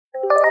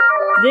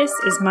This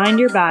is Mind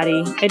Your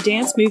Body, a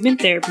dance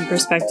movement therapy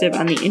perspective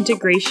on the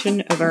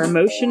integration of our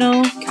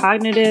emotional,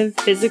 cognitive,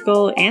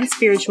 physical, and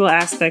spiritual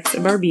aspects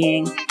of our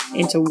being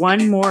into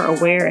one more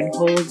aware and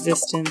whole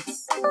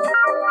existence.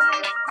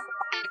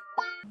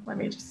 Let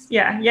me just, we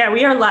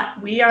are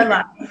live. We are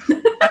live.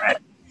 All right.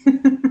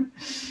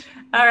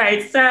 All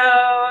right.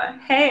 So,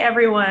 hey,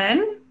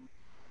 everyone.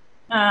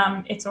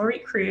 It's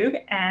Orit Krug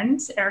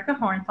and Erica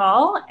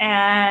Hornthal,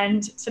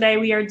 and today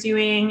we are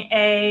doing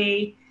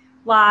a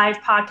live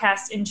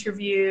podcast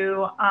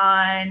interview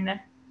on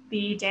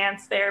the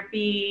Dance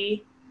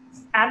Therapy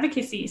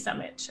Advocacy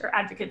Summit or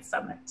Advocates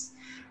Summit.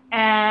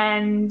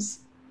 And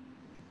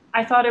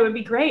I thought it would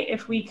be great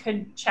if we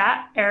could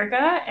chat,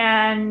 Erica,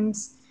 and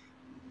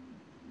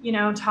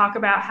talk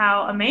about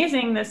how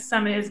amazing this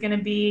summit is going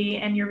to be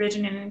and your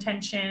vision and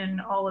intention,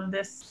 all of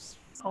this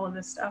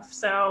stuff.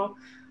 So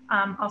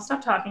I'll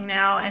stop talking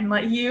now and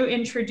let you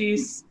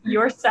introduce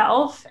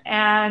yourself,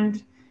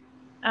 and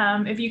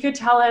if you could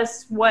tell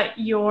us what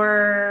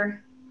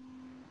your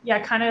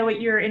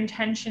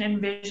intention and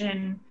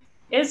vision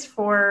is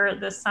for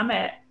the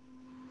summit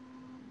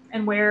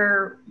and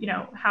where,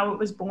 how it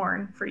was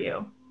born for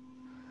you.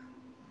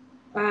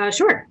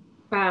 Sure.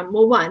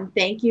 Well, one,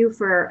 thank you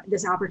for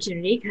this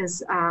opportunity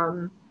because,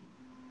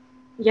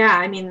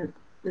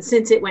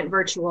 since it went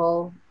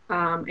virtual,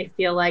 I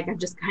feel like I've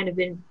just kind of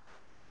been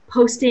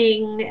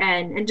posting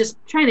and just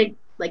trying to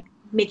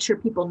make sure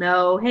people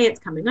know, hey, it's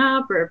coming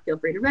up, or feel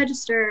free to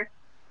register.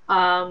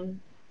 I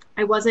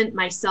wasn't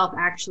myself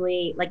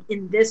actually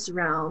in this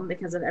realm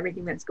because of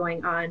everything that's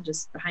going on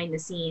just behind the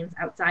scenes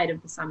outside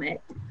of the summit.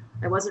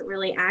 I wasn't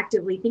really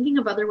actively thinking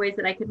of other ways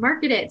that I could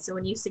market it. So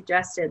when you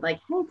suggested hey,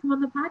 come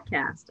on the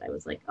podcast, I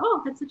was like,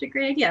 oh, that's such a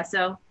great idea.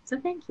 So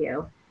thank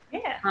you.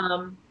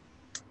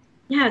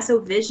 Yeah. So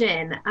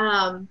vision.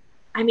 I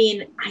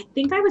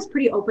think I was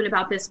pretty open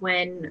about this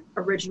when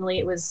originally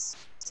it was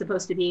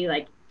supposed to be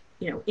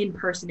in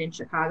person in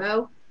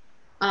Chicago.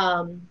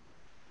 I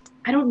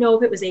don't know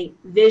if it was a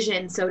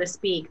vision, so to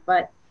speak,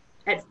 but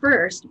at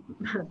first,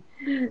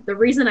 the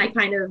reason I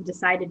kind of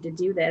decided to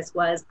do this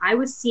was I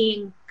was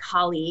seeing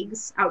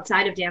colleagues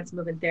outside of dance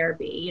movement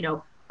therapy,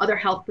 other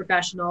health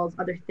professionals,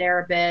 other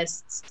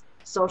therapists,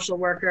 social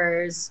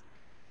workers,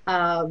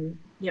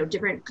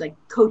 different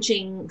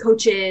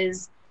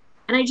coaches.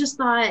 And I just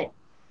thought,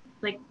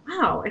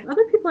 wow, if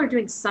other people are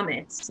doing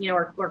summits,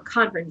 or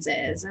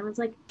conferences, I was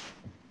like,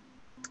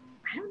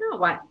 I don't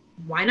know,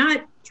 why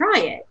not try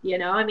it?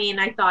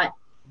 I thought,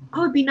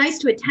 oh, it'd be nice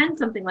to attend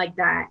something like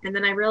that. And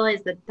then I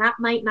realized that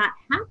might not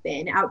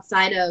happen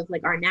outside of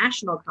our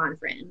national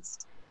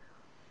conference.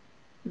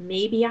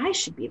 Maybe I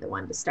should be the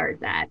one to start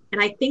that.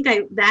 And I think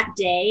that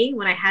day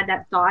when I had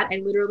that thought, I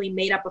literally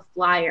made up a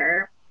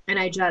flyer and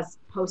I just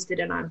posted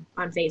it on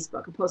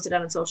Facebook and posted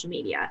it on social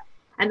media.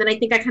 And then I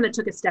think I kind of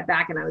took a step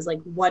back and I was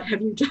like, what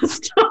have you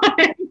just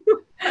done?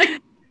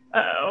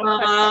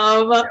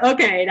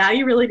 Okay, now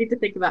you really need to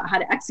think about how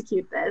to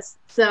execute this.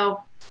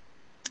 So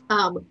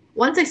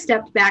once I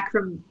stepped back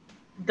from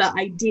the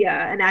idea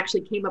and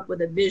actually came up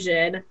with a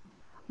vision,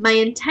 my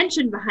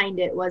intention behind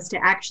it was to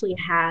actually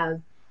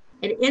have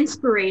an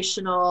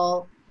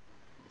inspirational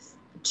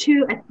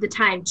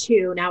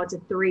now it's a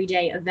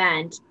 3-day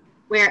event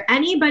where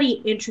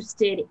anybody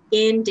interested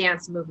in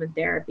dance movement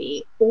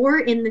therapy or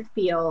in the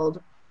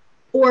field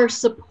or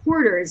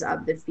supporters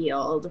of the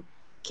field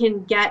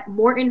can get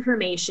more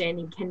information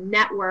and can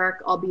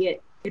network,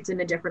 albeit it's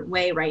in a different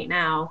way right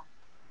now,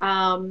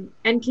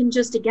 and can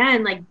just,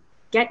 again,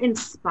 get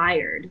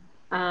inspired.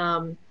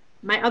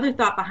 My other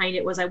thought behind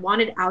it was I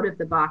wanted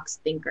out-of-the-box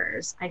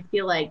thinkers. I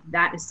feel like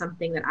that is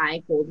something that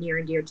I hold near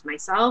and dear to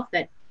myself,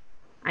 that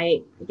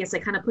I guess I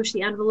kind of push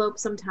the envelope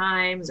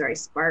sometimes, or I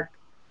spark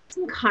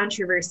some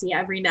controversy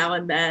every now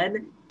and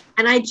then.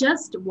 And I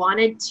just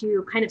wanted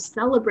to kind of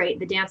celebrate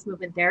the dance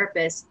movement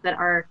therapists that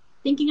are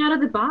thinking out of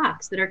the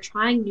box, that are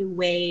trying new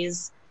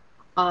ways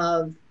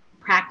of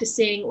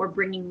practicing or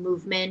bringing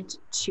movement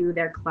to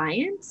their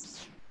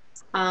clients.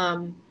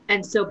 And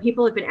so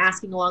people have been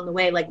asking along the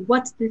way,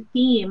 what's the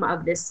theme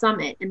of this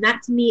summit? And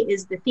that to me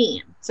is the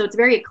theme. So it's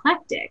very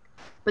eclectic,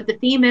 but the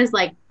theme is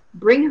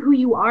bring who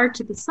you are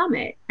to the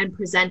summit and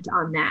present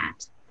on that.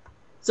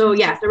 So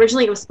yes,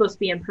 originally it was supposed to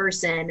be in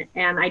person,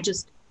 and I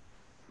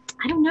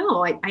don't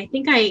know. I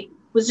think I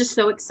was just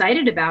so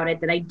excited about it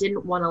that I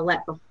didn't want to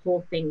let the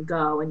whole thing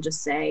go and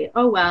just say,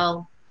 oh,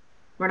 well,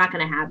 we're not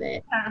going to have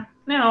it.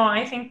 No,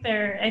 I think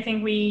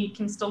we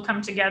can still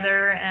come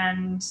together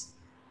and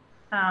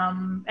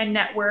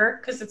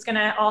network, because it's going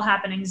to all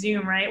happen in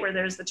Zoom, right? Where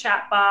there's the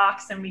chat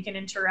box and we can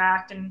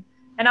interact. And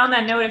on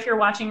that note, if you're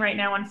watching right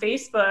now on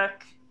Facebook,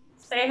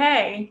 say,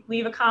 hey,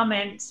 leave a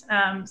comment,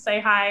 say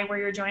hi, where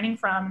you're joining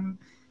from.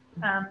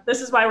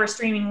 This is why we're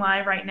streaming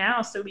live right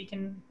now, so we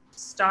can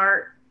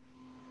start,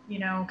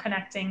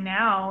 connecting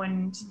now,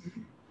 and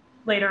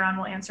later on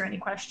we'll answer any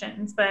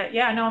questions. But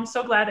yeah, no, I'm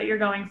so glad that you're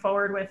going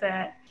forward with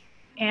it.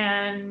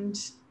 And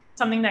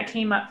something that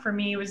came up for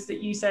me was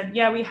that you said,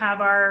 yeah, we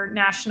have our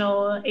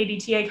national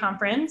ADTA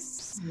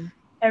conference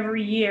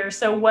every year.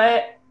 So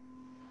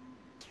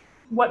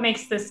what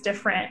makes this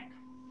different?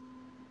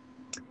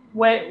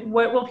 What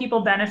will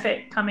people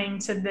benefit coming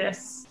to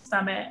this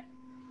summit,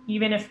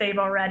 even if they've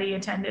already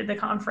attended the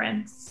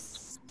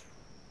conference?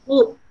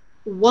 Well,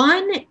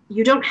 one,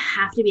 you don't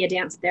have to be a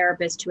dance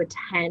therapist to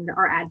attend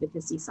our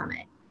advocacy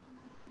summit.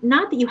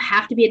 Not that you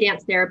have to be a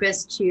dance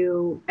therapist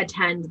to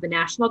attend the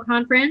national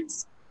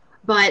conference,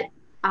 but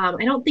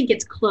I don't think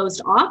it's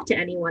closed off to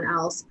anyone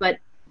else, but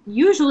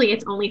usually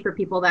it's only for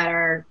people that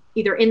are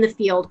either in the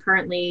field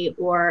currently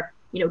or,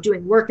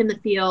 doing work in the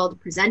field,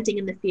 presenting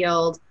in the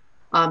field,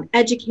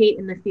 educate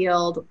in the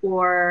field,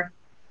 or,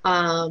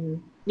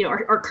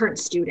 our current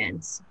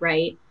students,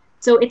 right?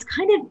 So it's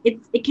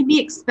it can be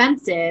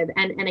expensive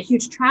and a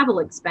huge travel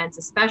expense,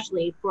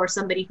 especially for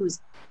somebody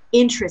who's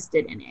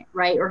interested in it,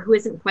 right? Or who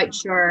isn't quite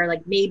sure,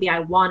 like maybe I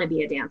want to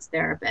be a dance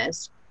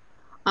therapist.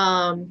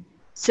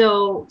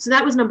 So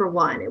that was number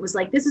one. It was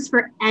like, this is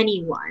for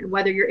anyone,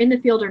 whether you're in the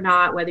field or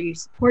not, whether you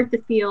support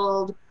the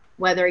field,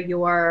 whether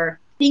you're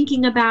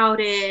thinking about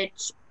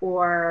it,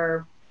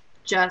 or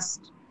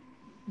just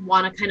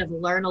want to kind of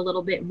learn a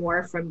little bit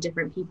more from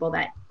different people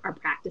that are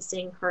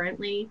practicing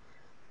currently.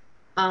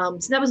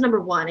 So that was number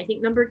one. I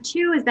think number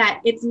two is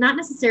that it's not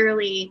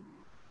necessarily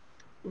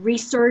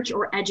research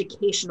or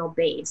educational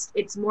based.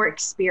 It's more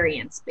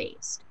experience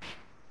based.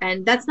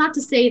 And that's not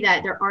to say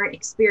that there aren't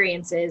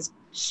experiences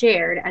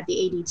shared at the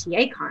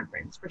ADTA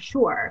conference, for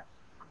sure.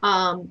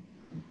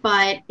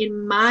 But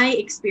in my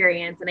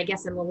experience, and I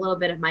guess in a little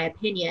bit of my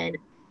opinion,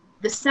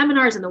 the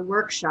seminars and the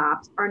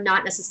workshops are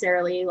not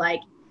necessarily like,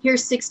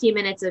 here's 60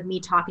 minutes of me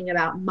talking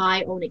about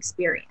my own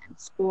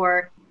experience,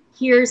 or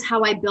here's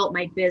how I built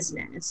my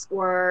business,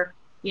 or,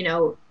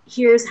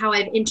 here's how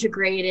I've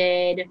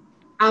integrated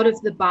out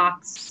of the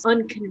box,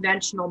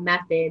 unconventional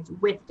methods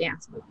with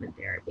dance movement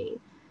therapy.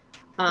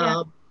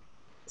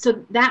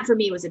 So that for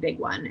me was a big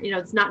one.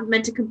 It's not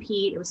meant to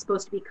compete. It was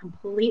supposed to be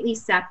completely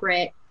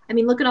separate. I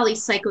mean, look at all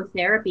these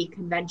psychotherapy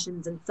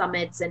conventions and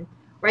summits. And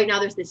right now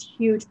there's this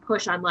huge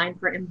push online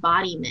for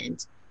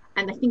embodiment.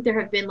 And I think there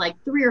have been like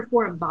 3 or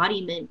 4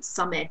 embodiment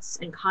summits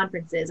and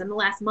conferences in the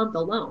last month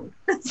alone.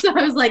 So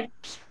I was like,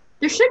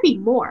 there should be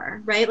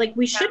more, right? Like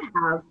we should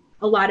have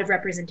a lot of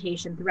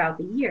representation throughout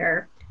the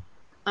year.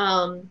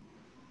 And,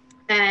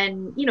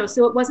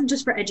 so it wasn't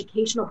just for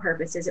educational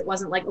purposes. It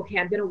wasn't like, okay,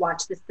 I'm going to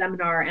watch this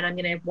seminar and I'm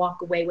going to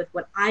walk away with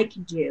what I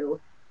can do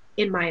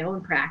in my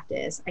own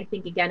practice. I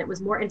think, again, it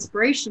was more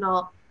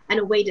inspirational and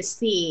a way to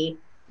see,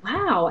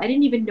 wow, I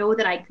didn't even know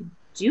that I could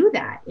do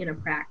that in a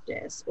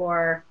practice,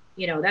 or,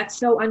 that's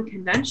so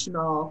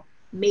unconventional.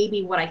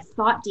 Maybe what I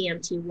thought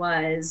DMT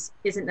was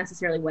isn't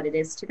necessarily what it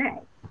is today.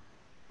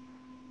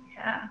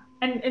 Yeah.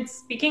 And it's,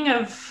 speaking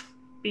of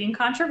being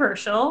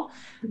controversial,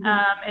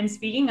 and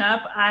speaking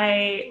up,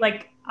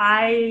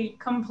 I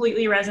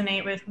completely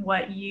resonate with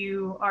what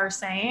you are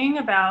saying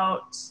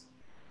about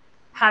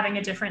having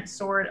a different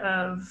sort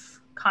of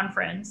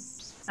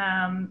conference.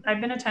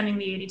 I've been attending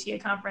the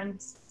ADTA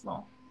conference.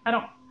 Well,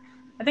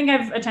 I think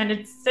I've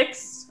attended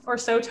 6 or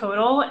so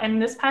total.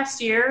 And this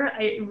past year,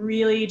 I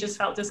really just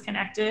felt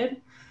disconnected.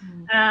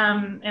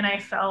 And I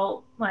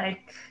felt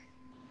like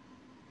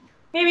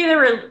maybe there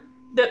were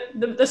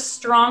the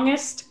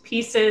strongest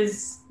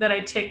pieces that I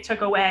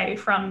took away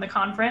from the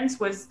conference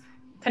was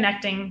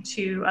connecting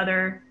to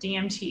other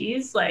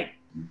DMTs,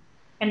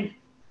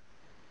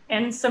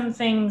 and some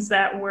things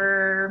that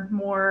were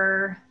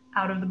more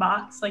out of the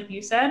box, like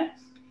you said.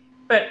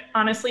 But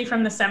honestly,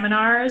 from the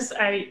seminars,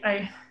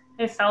 I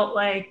felt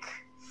like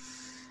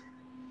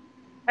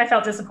I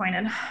felt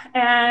disappointed.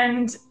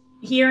 And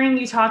hearing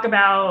you talk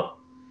about,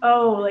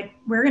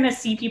 we're going to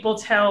see people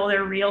tell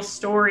their real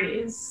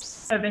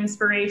stories of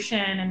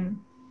inspiration. And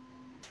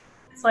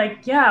it's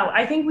like,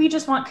 I think we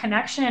just want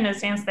connection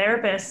as dance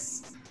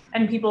therapists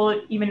and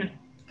people even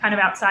kind of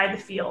outside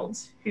the field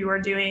who are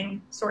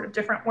doing sort of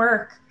different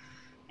work.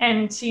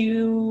 And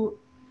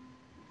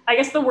I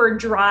guess the word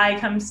dry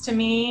comes to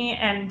me,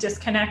 and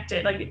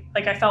disconnected. Like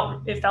it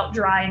felt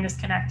dry and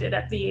disconnected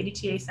at the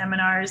ADTA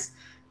seminars.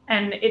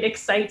 And it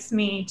excites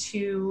me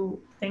to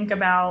think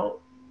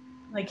about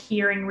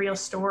hearing real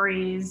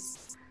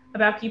stories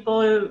about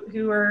people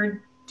who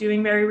are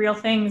doing very real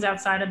things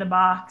outside of the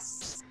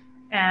box.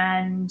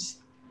 And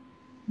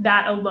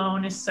that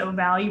alone is so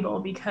valuable,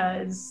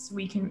 because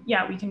we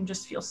can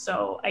just feel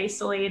so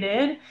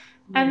isolated.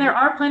 And there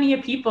are plenty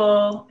of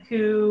people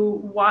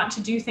who want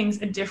to do things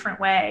a different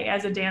way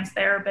as a dance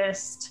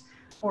therapist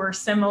or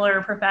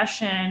similar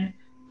profession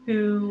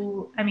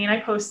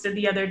I posted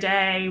the other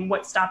day,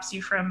 what stops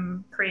you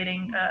from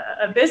creating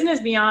a business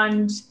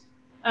beyond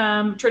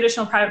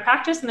traditional private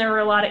practice? And there were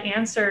a lot of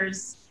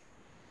answers.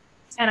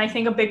 And I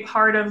think a big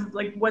part of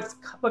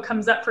what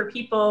comes up for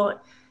people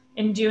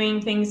in doing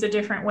things a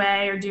different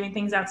way or doing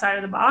things outside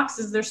of the box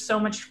is there's so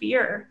much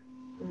fear.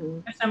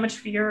 There's so much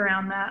fear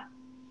around that.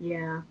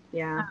 Yeah.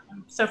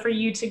 So for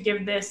you to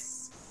give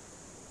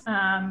this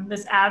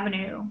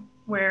avenue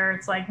where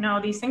it's like,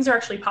 no, these things are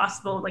actually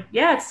possible.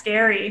 It's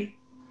scary.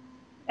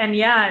 And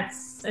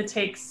it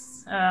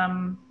takes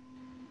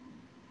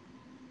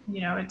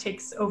it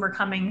takes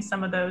overcoming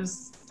some of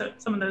those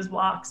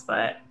blocks,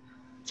 but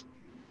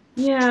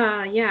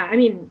yeah. I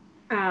mean,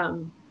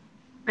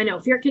 I know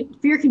fear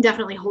can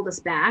definitely hold us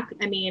back.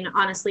 I mean,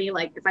 honestly,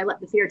 like if I let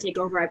the fear take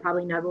over, I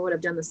probably never would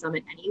have done the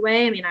summit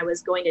anyway. I mean, I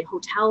was going to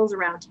hotels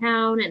around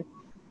town and,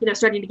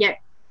 starting to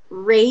get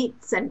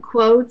rates and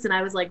quotes. And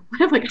I was like,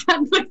 what have I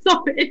gotten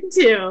myself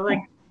into? Like,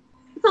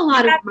 it's a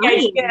lot of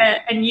money.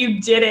 And you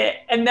did it.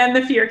 And then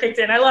the fear kicked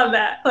in. I love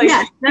that. Like,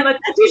 yeah,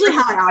 that's usually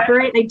how I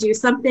operate. I do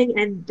something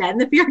and then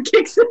the fear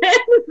kicks in.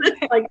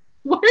 It's like,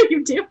 what are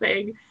you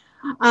doing?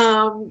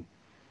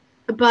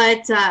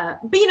 But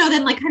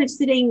then like kind of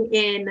sitting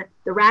in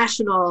the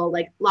rational,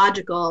 like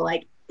logical,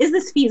 like, is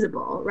this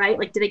feasible, right?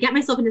 Like, did I get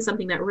myself into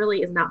something that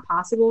really is not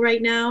possible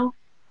right now?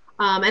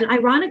 And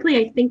ironically,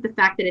 I think the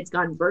fact that it's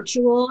gone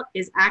virtual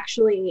is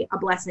actually a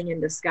blessing in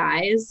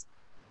disguise.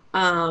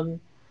 I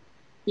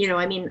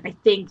mean, I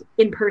think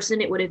in person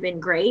it would have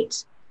been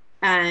great.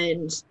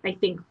 And I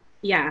think,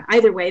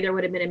 either way, there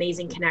would have been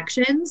amazing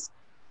connections.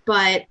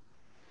 But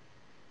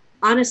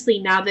honestly,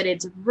 now that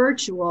it's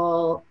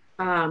virtual,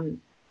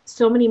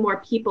 so many more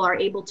people are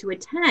able to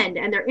attend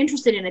and they're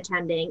interested in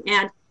attending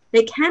and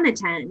they can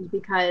attend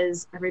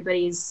because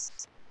everybody's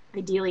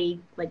ideally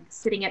like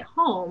sitting at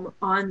home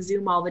on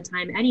Zoom all the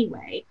time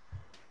anyway.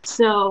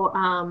 So,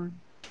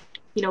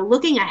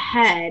 looking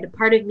ahead,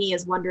 part of me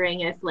is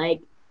wondering if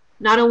like,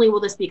 not only will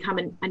this become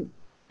an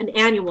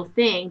annual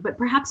thing, but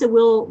perhaps it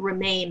will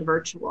remain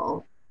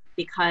virtual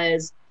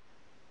because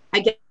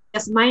I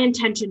guess my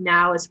intention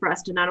now is for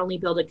us to not only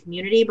build a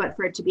community, but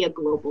for it to be a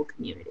global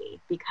community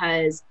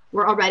because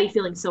we're already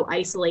feeling so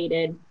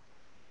isolated.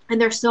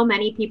 And there's so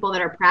many people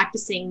that are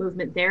practicing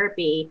movement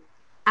therapy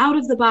out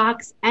of the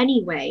box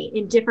anyway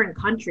in different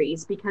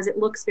countries because it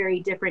looks very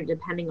different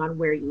depending on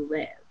where you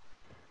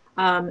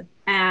live.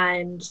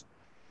 And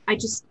I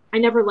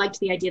never liked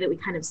the idea that we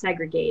kind of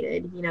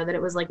segregated, that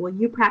it was like, well,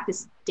 you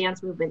practice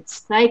dance movement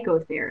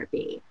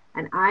psychotherapy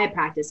and I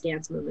practice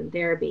dance movement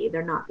therapy.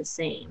 They're not the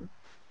same.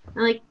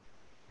 And like,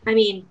 I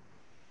mean,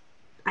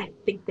 I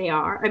think they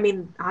are. I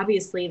mean,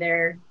 obviously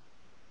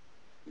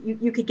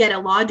you could get a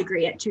law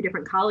degree at two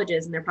different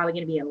colleges and they're probably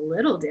going to be a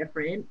little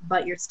different,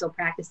 but you're still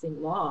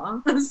practicing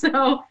law.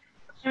 So,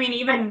 I mean,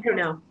 even I don't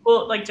know.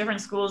 Well, like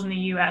different schools in the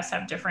US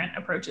have different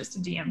approaches to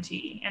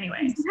DMT anyway.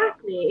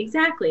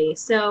 Exactly.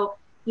 So,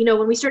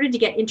 when we started to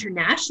get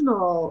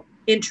international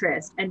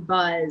interest and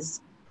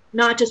buzz,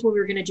 not just when we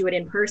were going to do it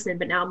in person,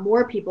 but now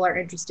more people are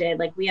interested.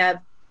 Like we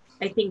have,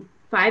 I think,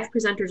 5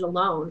 presenters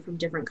alone from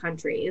different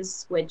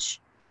countries, which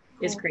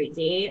is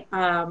crazy.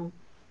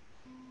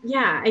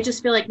 I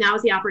just feel like now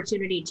is the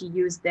opportunity to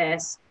use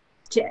this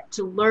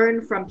to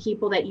learn from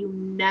people that you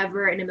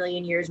never in a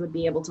million years would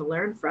be able to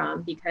learn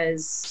from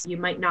because you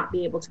might not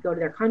be able to go to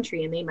their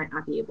country and they might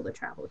not be able to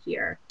travel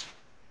here.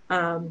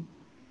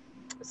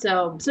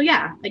 So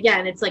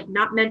again, it's like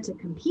not meant to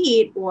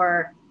compete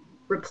or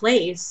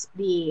replace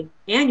the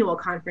annual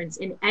conference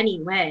in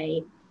any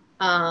way.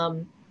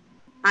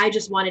 I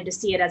just wanted to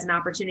see it as an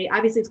opportunity.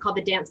 Obviously, it's called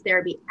the Dance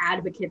Therapy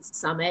Advocates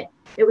Summit.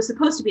 It was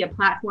supposed to be a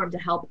platform to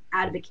help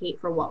advocate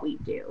for what we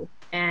do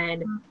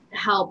and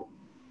help,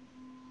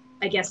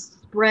 I guess,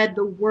 spread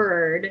the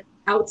word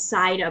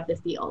outside of the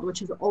field, which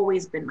has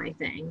always been my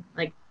thing.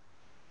 Like,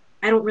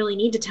 I don't really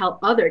need to tell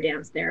other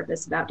dance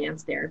therapists about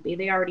dance therapy.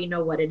 They already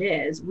know what it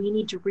is. We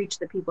need to reach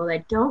the people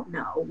that don't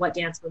know what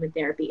dance movement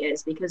therapy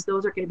is because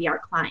those are going to be our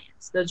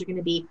clients. Those are going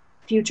to be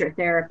future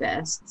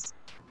therapists.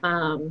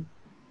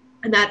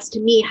 And that's, to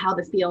me, how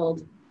the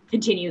field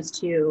continues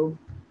to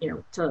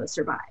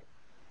survive.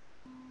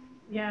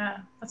 Yeah,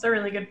 that's a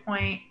really good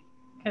point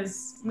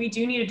because we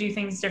do need to do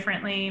things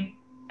differently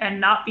and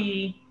not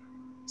be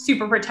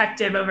super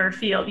protective over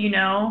field,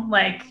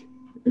 like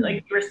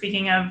you were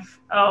speaking of,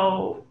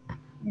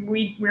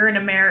 we're in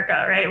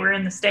America, right? We're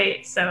in the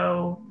States,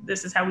 so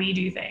this is how we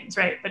do things,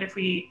 right? But if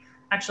we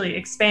actually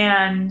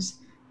expand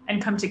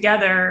and come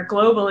together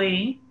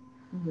globally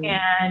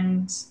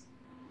and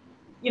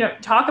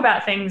talk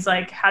about things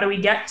like how do we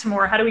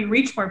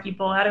reach more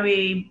people? How do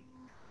we,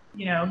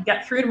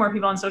 get through to more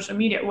people on social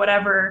media,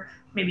 whatever,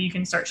 maybe you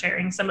can start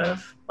sharing some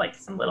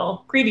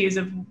little previews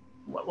of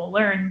what we'll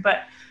learn.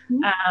 But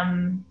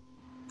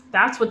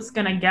that's what's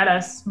going to get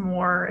us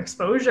more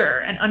exposure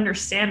and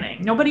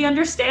understanding. Nobody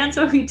understands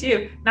what we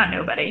do. Not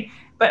nobody,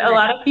 but a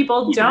lot of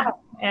people don't.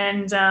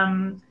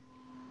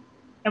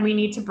 And we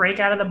need to break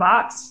out of the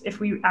box if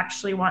we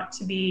actually want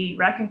to be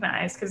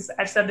recognized. Because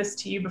I've said this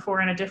to you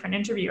before in a different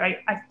interview.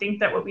 I think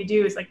that what we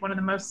do is like one of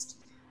the most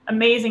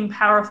amazing,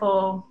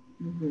 powerful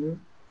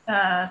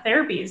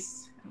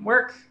therapies and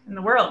work in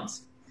the world.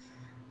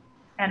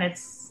 And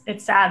it's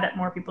sad that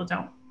more people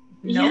don't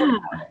know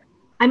about it.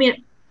 I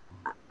mean,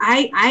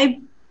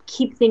 I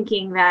keep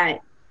thinking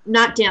that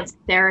not dance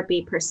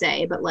therapy per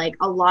se, but like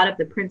a lot of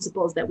the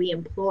principles that we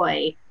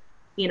employ,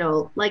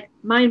 like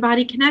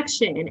mind-body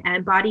connection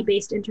and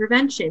body-based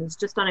interventions,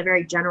 just on a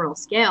very general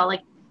scale.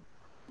 Like,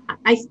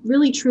 I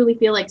really truly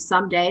feel like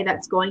someday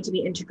that's going to be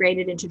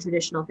integrated into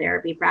traditional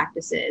therapy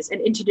practices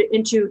and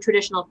into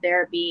traditional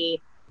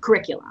therapy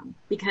curriculum,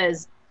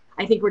 because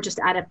I think we're just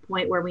at a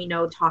point where we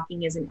know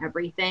talking isn't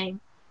everything.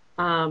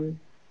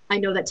 I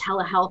know that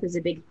telehealth is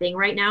a big thing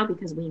right now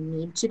because we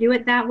need to do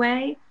it that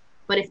way.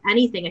 But if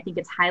anything, I think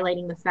it's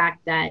highlighting the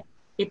fact that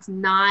it's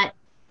not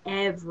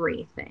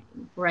everything,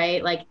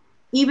 right? Like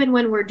even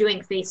when we're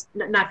doing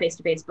not face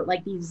to face, but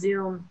like these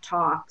Zoom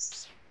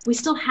talks, we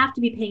still have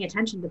to be paying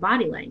attention to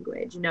body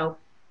language. You know,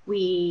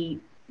 we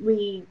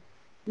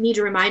need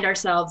to remind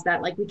ourselves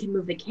that like we can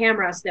move the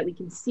camera so that we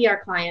can see our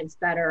clients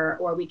better,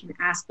 or we can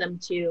ask them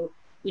to,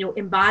 you know,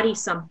 embody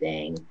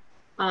something.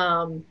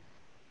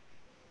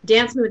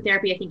 Dance movement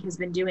therapy, I think, has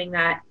been doing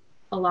that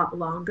a lot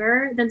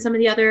longer than some of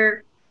the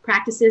other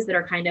practices that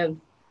are kind of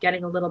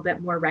getting a little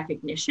bit more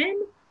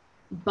recognition.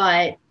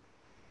 But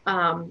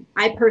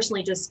I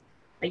personally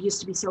I used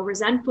to be so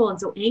resentful and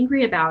so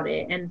angry about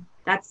it. And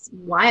that's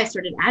why I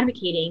started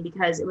advocating,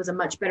 because it was a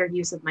much better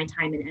use of my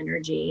time and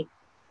energy.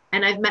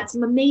 And I've met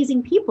some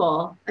amazing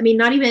people. I mean,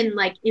 not even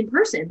like in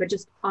person, but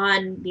just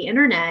on the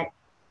internet,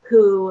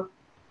 who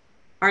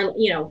are,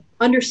 you know,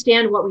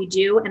 understand what we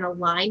do and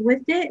align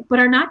with it, but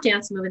are not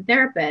dance movement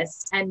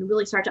therapists, and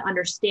really start to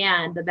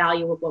understand the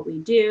value of what we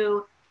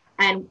do.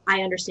 And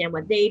I understand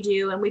what they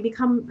do, and we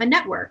become a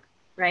network,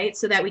 right?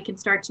 So that we can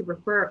start to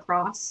refer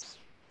across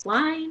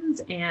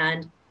lines.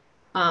 And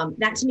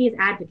that to me is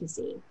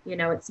advocacy. You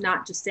know, it's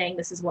not just saying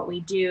this is what we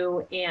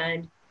do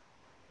and,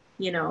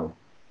 you know,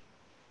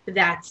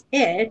 that's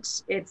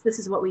it. It's this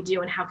is what we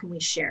do and how can we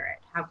share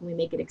it? How can we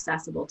make it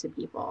accessible to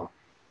people?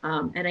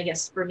 And I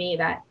guess for me,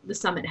 that the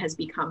summit has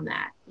become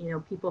that, you know,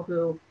 people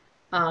who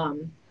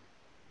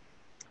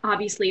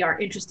obviously are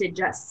interested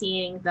just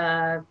seeing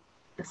the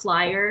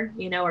flyer,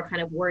 you know, or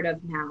kind of word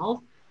of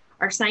mouth,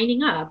 are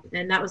signing up.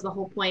 And that was the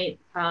whole point,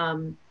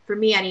 for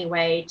me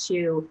anyway,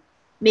 to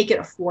make it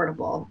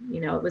affordable.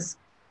 You know,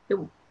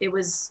 it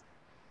was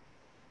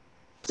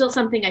still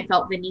something I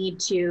felt the need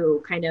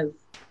to kind of,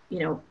 you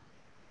know,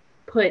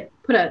 put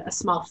a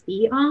small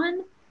fee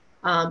on,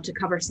 to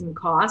cover some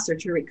costs or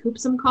to recoup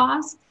some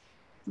costs.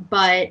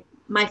 But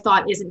my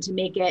thought isn't to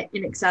make it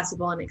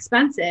inaccessible and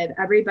expensive.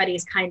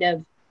 Everybody's kind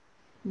of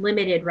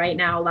limited right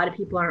now. A lot of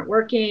people aren't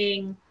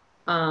working,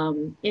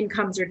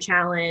 incomes are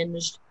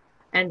challenged.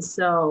 And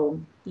so,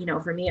 you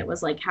know, for me, it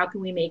was like, how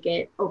can we make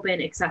it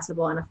open,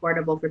 accessible, and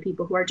affordable for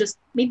people who are just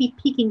maybe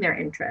piquing their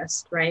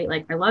interest, right?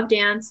 Like, I love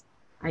dance.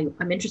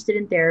 I'm interested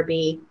in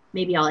therapy.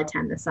 Maybe I'll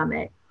attend the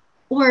summit.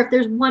 Or if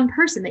there's one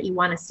person that you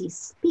want to see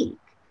speak,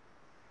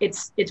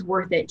 it's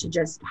worth it to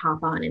just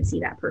hop on and see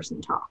that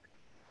person talk.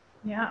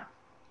 Yeah.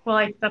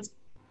 Well, that's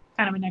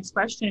kind of my next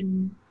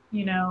question,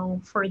 you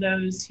know, for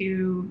those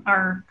who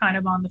are kind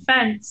of on the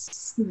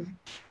fence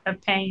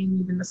of paying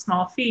even the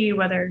small fee,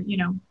 whether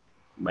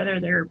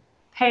their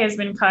pay has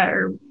been cut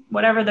or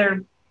whatever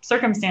their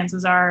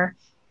circumstances are,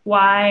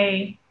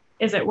 why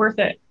is it worth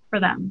it for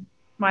them?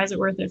 Why is it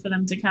worth it for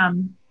them to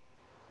come?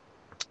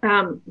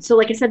 So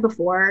like I said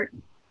before,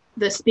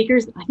 the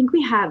speakers, I think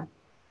we have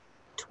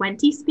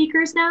 20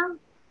 speakers now.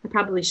 I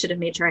probably should have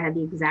made sure I had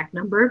the exact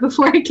number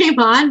before I came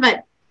on,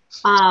 but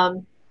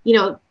you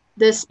know,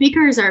 the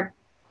speakers are,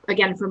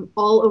 again, from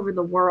all over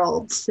the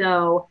world.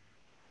 So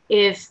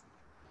if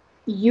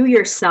you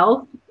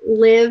yourself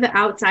live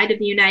outside of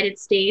the United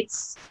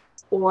States,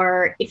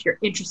 or if you're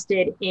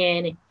interested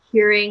in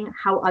hearing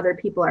how other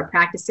people are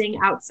practicing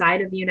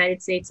outside of the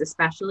United States,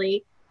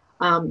 especially,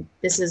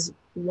 this is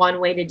one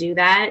way to do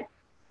that.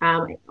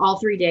 All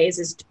 3 days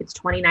it's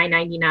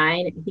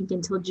 $29.99, I think,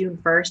 until June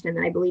 1st. And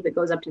then I believe it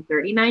goes up to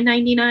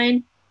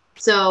 $39.99.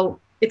 So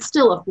it's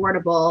still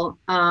affordable.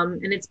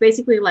 And it's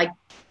basically like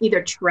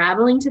either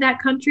traveling to that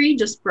country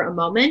just for a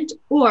moment,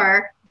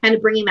 or kind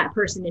of bringing that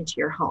person into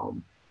your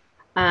home.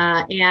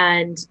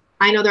 And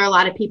I know there are a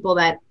lot of people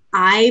that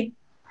I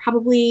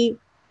don't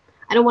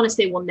want to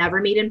say we'll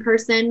never meet in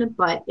person,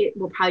 but it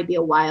will probably be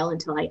a while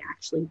until I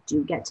actually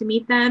do get to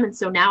meet them. And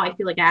so now I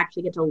feel like I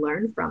actually get to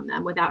learn from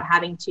them without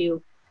having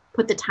to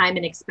put the time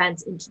and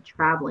expense into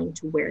traveling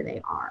to where they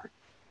are.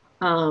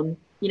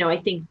 You know, I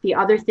think the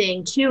other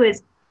thing too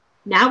is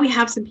now we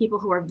have some people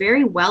who are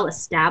very well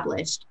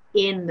established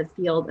in the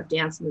field of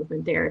dance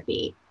movement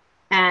therapy.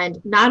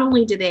 And not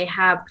only do they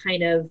have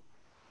kind of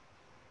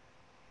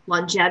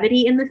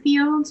longevity in the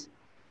field,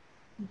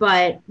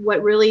 but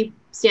what really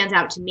stands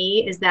out to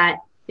me is that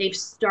they've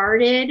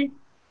started,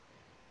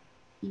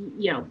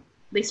 you know,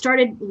 they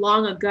started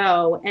long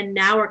ago and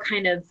now are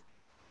kind of,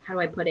 how do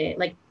I put it?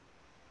 Like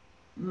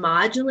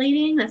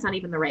modulating, that's not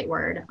even the right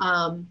word.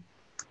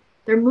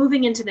 They're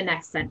moving into the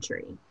next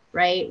century,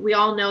 right? We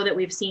all know that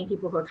we've seen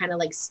people who are kind of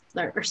like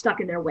are stuck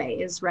in their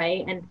ways,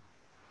 right? And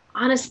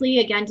honestly,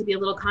 again, to be a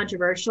little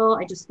controversial,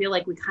 I just feel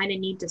like we kind of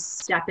need to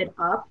step it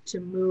up to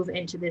move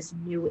into this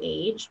new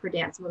age for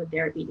dance movement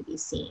therapy to be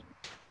seen.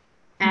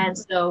 And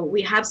so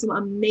we have some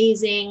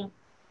amazing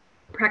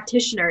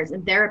practitioners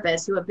and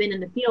therapists who have been in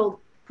the field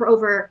for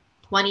over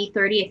 20,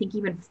 30, I think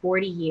even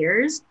 40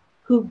 years,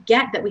 who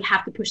get that we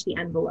have to push the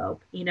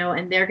envelope, you know,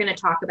 and they're going to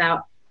talk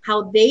about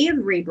how they've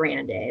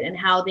rebranded and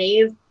how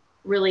they've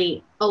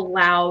really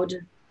allowed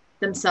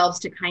themselves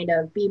to kind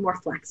of be more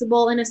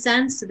flexible in a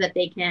sense so that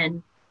they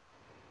can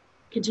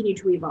continue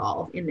to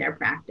evolve in their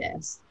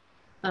practice.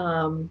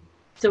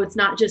 So it's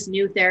not just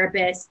new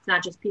therapists. It's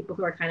not just people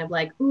who are kind of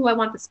like, ooh, I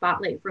want the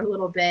spotlight for a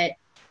little bit.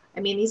 I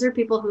mean, these are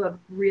people who have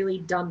really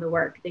done the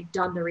work. They've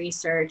done the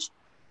research.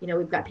 You know,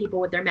 we've got people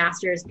with their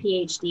masters,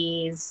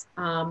 PhDs,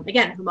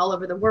 again, from all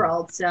over the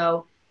world.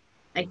 So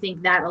I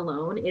think that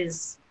alone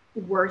is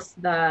worth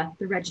the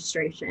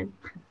registration.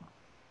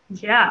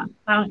 Yeah,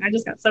 I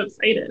just got so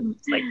excited.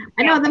 It's like,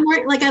 I know, the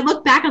more, like, I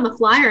look back on the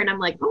flyer and I'm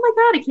like, oh my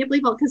God, I can't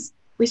believe because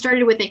we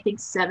started with, I think,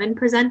 7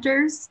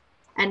 presenters.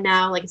 And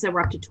now, like I said,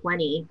 we're up to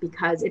 20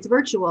 because it's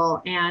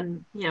virtual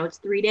and, you know, it's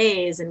 3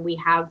 days and we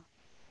have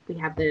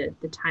the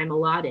time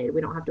allotted. We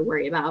don't have to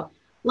worry about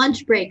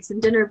lunch breaks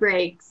and dinner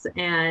breaks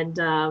and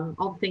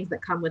all the things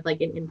that come with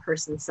like an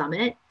in-person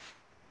summit.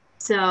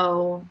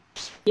 So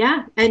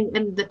yeah.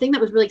 And the thing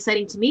that was really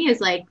exciting to me is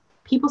like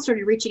people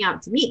started reaching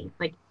out to me,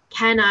 like,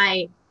 can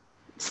I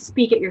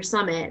speak at your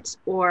summit?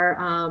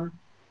 Or,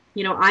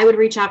 you know, I would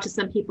reach out to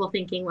some people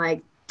thinking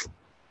like,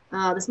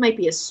 this might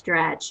be a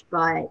stretch,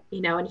 but,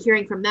 you know, and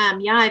hearing from them,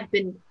 yeah, I've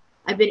been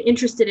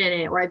interested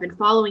in it, or I've been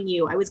following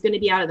you. I was going to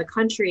be out of the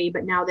country,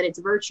 but now that it's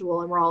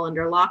virtual and we're all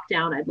under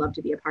lockdown, I'd love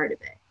to be a part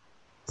of it.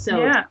 So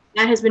yeah,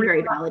 that has been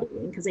very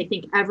validating because I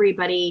think I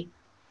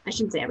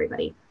shouldn't say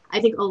everybody, I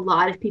think a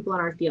lot of people in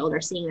our field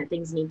are seeing that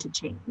things need to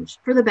change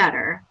for the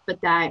better,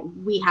 but that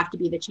we have to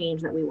be the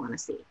change that we want to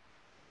see.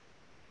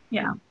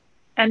 Yeah.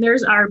 And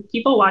there's our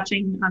people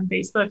watching on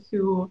Facebook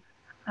who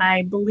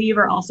I believe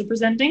are also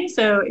presenting.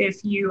 So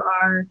if you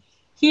are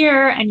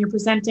here and you're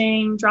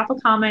presenting, drop a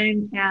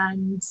comment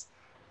and,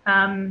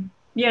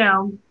 you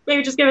know,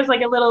 maybe just give us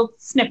like a little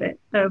snippet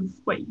of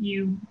what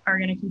you are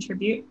going to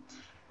contribute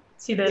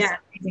to this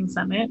amazing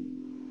summit.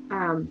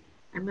 I'm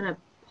going to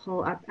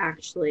pull up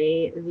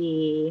actually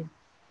the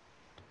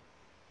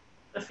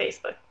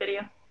Facebook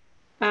video.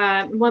 Well,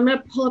 I'm going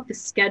to pull up the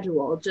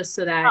schedule just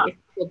so that if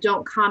people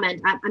don't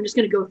comment, I'm just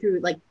going to go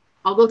through, like,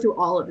 I'll go through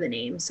all of the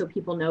names so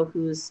people know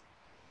who's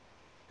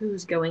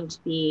going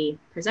to be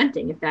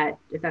presenting, if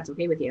that's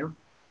okay with you.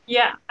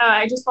 Yeah,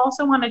 I just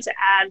also wanted to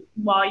add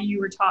while you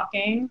were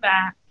talking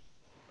that,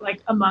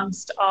 like,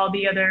 amongst all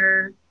the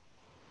other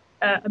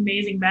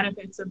amazing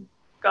benefits of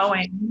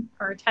going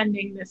or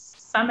attending this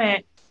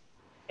summit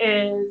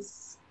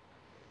is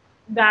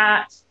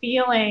that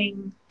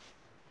feeling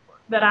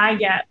that I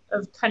get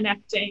of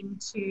connecting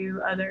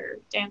to other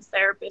dance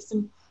therapists.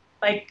 And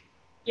like,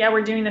 yeah,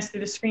 we're doing this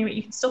through the screen, but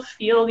you can still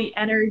feel the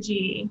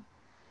energy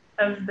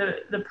of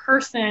the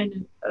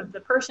person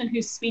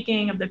who's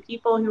speaking, of the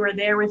people who are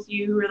there with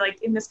you, who are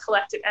like in this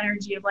collective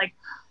energy of like,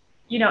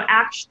 you know,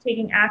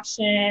 taking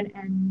action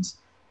and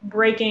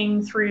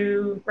breaking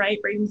through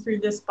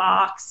this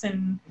box,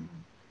 and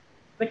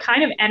the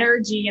kind of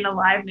energy and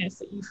aliveness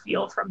that you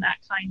feel from that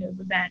kind of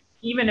event,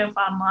 even if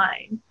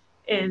online,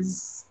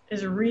 is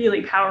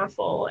really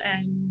powerful.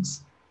 And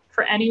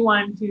for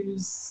anyone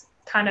who's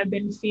kind of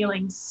been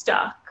feeling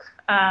stuck,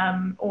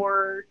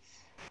 or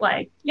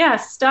like, yeah,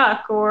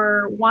 stuck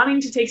or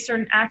wanting to take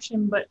certain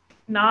action, but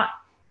not,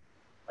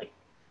 like,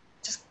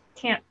 just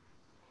can't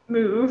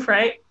move,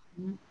 right?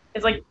 Mm-hmm.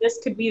 It's like, this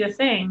could be the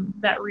thing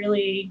that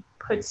really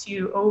puts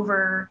you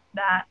over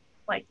that,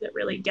 like, that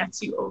really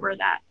gets you over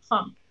that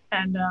hump.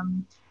 And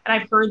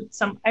I've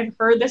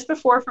heard this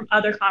before from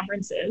other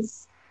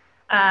conferences,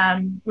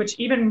 which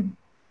even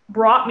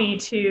brought me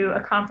to a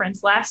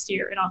conference last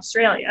year in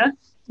Australia.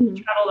 Mm-hmm.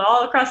 Traveled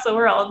all across the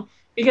world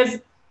because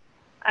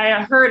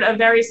I heard a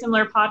very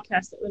similar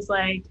podcast that was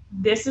like,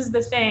 this is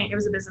the thing. It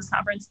was a business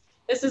conference.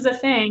 This is the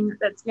thing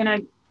that's going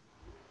to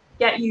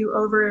get you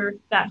over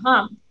that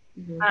hump.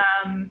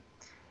 Mm-hmm.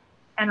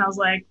 And I was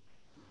like,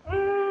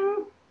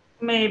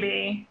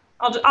 maybe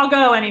I'll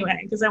go anyway,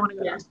 because I want to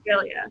go to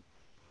Australia.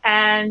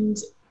 And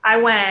I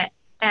went,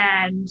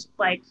 and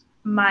like,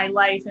 my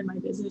life and my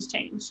business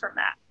changed from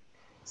that.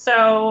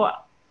 So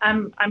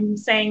I'm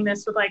saying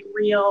this with like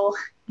real,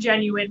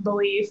 genuine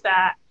belief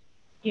that,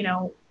 you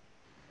know,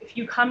 if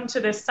you come to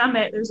this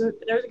summit, there's a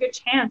good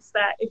chance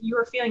that if you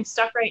are feeling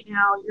stuck right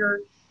now, you're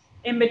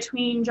in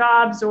between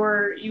jobs,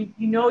 or you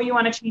know you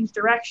want to change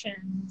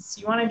directions,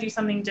 you want to do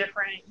something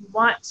different, you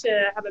want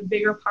to have a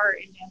bigger part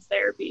in dance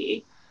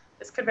therapy,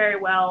 this could very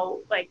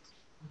well like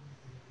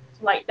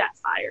light that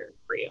fire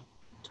for you.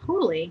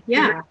 Totally.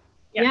 Yeah.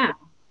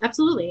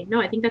 Absolutely.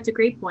 No, I think that's a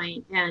great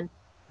point. And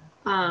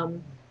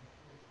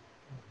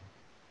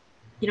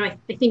you know, I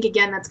think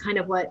again, that's kind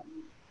of what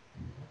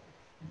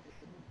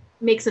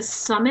makes a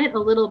summit a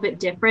little bit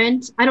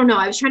different. I don't know.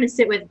 I was trying to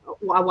sit with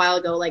a while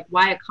ago, like,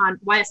 why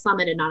a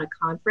summit and not a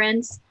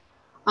conference?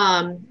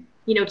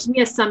 You know, to me,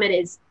 a summit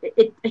is,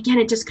 it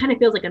just kind of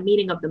feels like a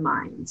meeting of the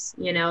minds,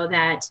 you know,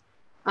 that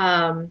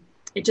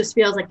it just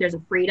feels like there's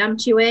a freedom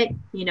to it.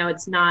 You know,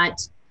 it's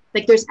not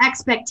like there's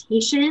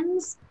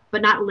expectations,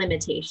 but not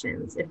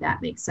limitations, if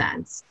that makes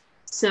sense.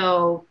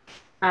 So,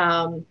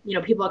 you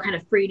know, people are kind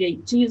of free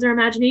to use their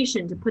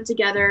imagination to put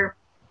together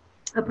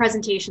a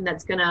presentation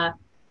that's going to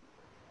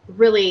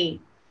really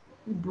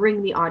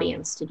bring the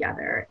audience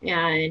together.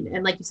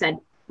 And like you said,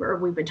 or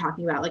we've been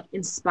talking about, like,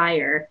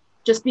 inspire.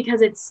 Just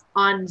because it's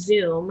on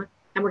Zoom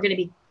and we're going to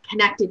be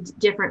connected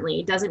differently.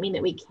 It doesn't mean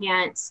that we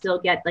can't still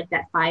get like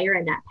that fire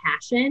and that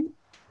passion.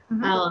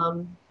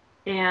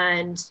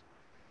 And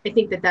I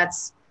think that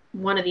that's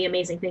one of the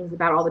amazing things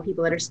about all the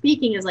people that are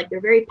speaking is like, they're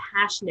very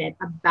passionate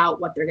about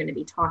what they're going to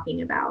be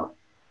talking about.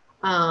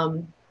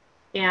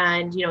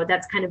 And, you know,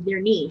 that's kind of their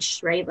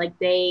niche, right? Like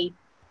they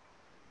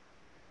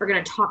are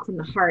going to talk from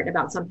the heart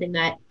about something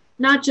that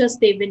not just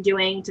they've been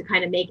doing to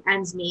kind of make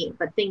ends meet,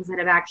 but things that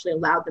have actually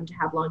allowed them to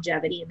have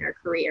longevity in their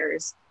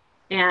careers.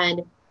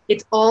 And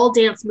it's all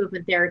dance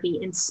movement therapy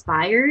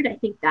inspired. I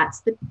think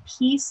that's the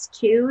piece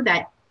too,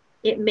 that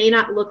it may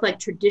not look like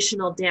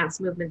traditional dance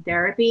movement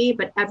therapy,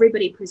 but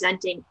everybody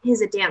presenting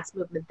is a dance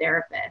movement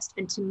therapist.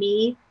 And to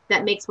me,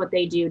 that makes what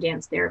they do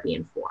dance therapy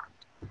informed.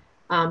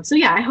 So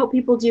yeah, I hope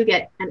people do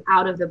get an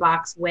out of the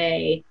box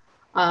way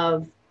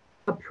of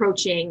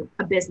approaching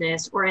a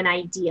business or an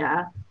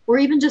idea, or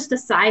even just a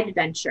side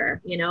venture,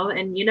 you know,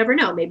 and you never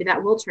know, maybe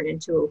that will turn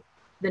into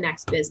the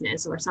next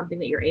business or something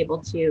that you're able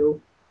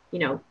to, you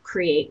know,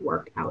 create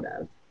work out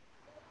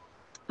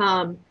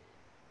of.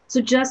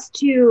 So just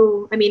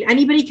to, I mean,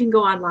 anybody can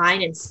go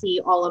online and see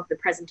all of the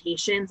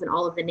presentations and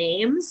all of the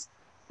names,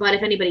 but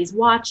if anybody's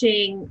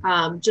watching,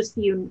 just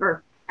so you,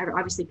 or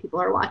obviously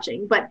people are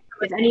watching, but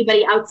if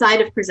anybody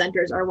outside of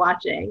presenters are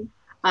watching,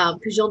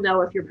 because you'll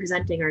know if you're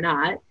presenting or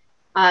not.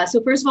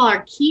 So first of all,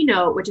 our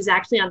keynote, which is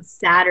actually on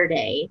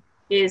Saturday,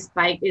 is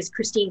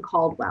Christine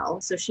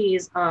Caldwell. So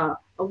she's a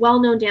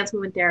well-known dance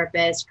movement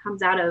therapist,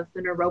 comes out of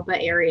the Naropa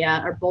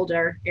area or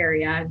Boulder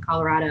area in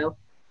Colorado,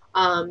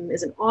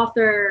 is an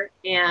author.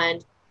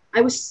 And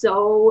I was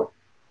so,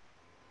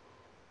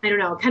 I don't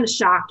know, kind of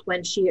shocked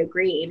when she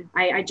agreed.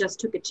 I just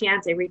took a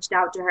chance. I reached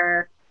out to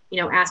her,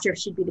 you know, asked her if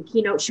she'd be the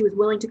keynote. She was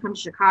willing to come to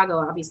Chicago.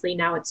 Obviously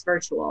now it's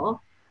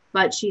virtual,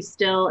 but she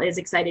still is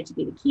excited to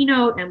be the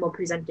keynote and will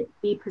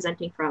be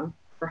presenting from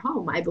her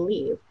home, I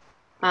believe.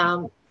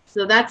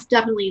 So that's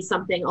definitely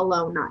something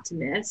alone not to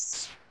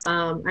miss.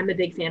 I'm a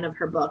big fan of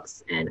her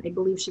books, and I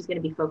believe she's going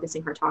to be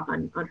focusing her talk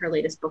on her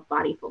latest book,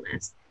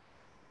 Bodyfulness.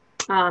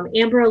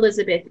 Amber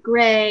Elizabeth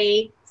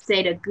Gray,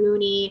 Seda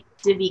Gooney,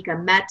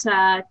 Devika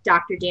Mehta,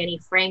 Dr. Danny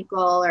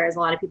Frankel, or as a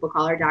lot of people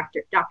call her,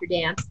 Dr.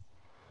 Dance,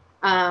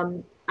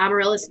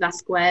 Amaryllis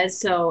Vasquez.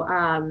 So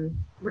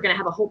we're going to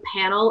have a whole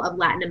panel of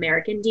Latin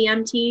American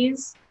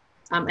DMTs.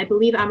 I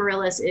believe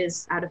Amaryllis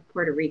is out of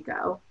Puerto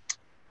Rico.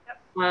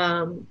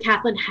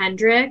 Kathleen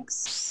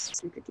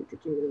Hendricks,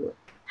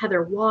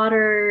 Heather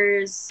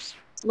Waters,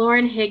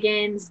 Lauren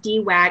Higgins, Dee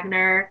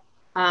Wagner,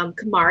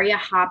 Kamaria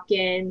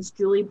Hopkins,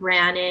 Julie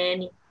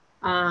Brannon,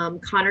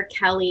 Connor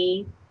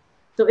Kelly.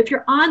 So if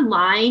you're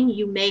online,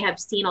 you may have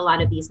seen a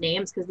lot of these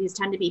names because these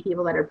tend to be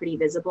people that are pretty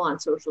visible on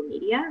social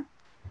media.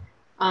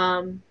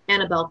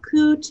 Annabelle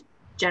Coote,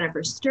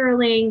 Jennifer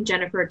Sterling,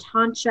 Jennifer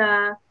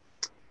Tancha,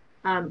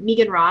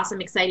 Megan Ross.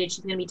 I'm excited.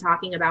 She's going to be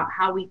talking about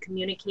how we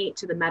communicate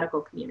to the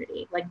medical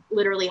community, like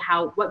literally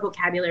what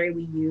vocabulary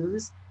we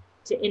use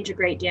to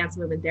integrate dance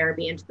movement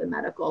therapy into the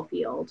medical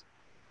field.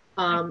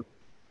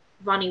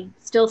 Vonnie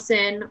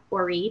Stilson,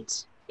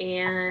 Orit,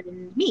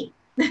 and me.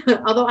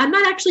 Although I'm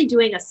not actually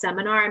doing a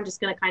seminar, I'm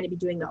just going to kind of be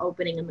doing the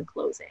opening and the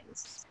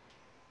closings.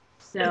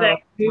 So, is there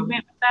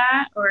movement with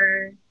that,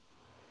 or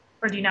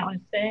do you not want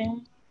to say?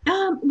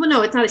 Well,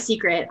 no, it's not a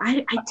secret.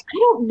 I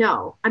don't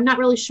know. I'm not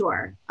really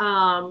sure.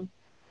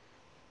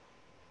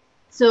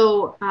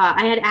 So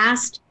I had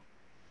asked,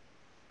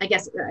 I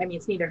guess, I mean,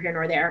 it's neither here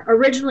nor there.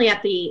 Originally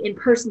at the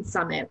in-person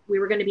summit, we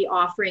were going to be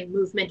offering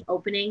movement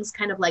openings,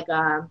 kind of like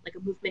a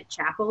movement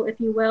chapel, if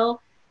you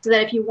will, so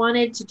that if you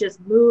wanted to just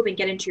move and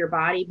get into your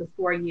body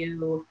before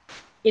you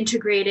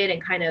integrated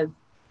and kind of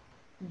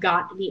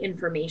got the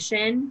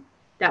information,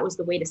 that was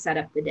the way to set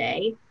up the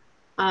day.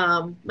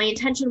 My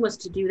intention was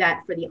to do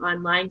that for the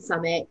online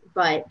summit,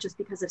 but just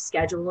because of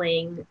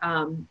scheduling,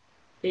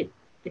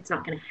 it's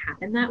not going to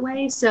happen that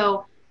way.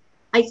 So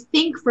I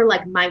think for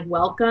like my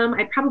welcome,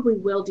 I probably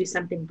will do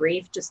something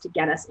brief just to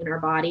get us in our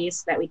bodies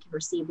so that we can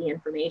receive the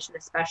information,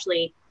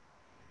 especially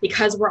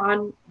because we're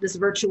on this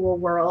virtual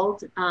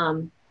world. I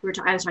was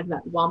talking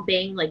about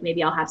womping, like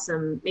maybe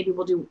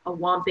we'll do a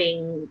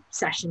womping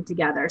session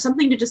together,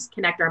 something to just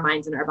connect our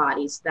minds and our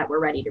bodies so that we're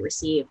ready to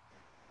receive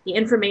the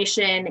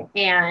information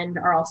and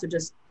are also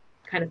just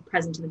kind of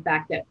present to the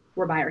fact that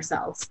we're by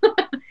ourselves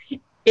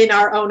in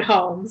our own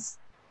homes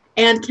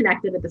and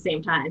connected at the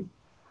same time.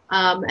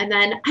 And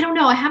then, I don't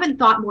know, I haven't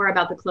thought more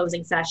about the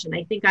closing session.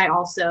 I think I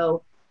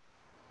also,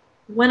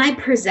 when I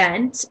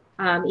present,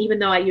 even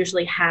though I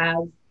usually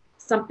have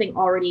something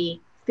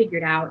already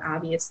figured out,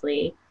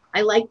 obviously,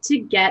 I like to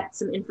get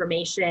some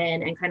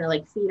information and kind of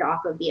like feed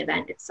off of the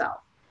event itself.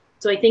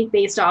 So I think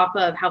based off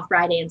of how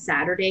Friday and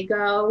Saturday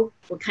go,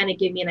 will kind of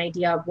give me an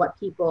idea of what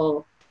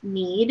people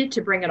need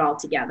to bring it all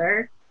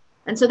together.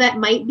 And so that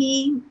might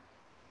be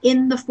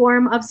in the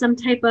form of some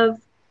type of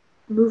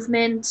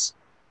movement.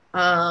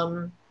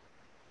 I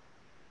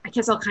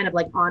guess I'll kind of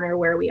like honor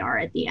where we are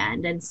at the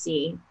end and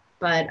see,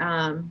 but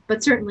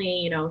certainly,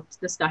 you know,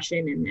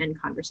 discussion and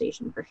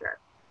conversation for sure.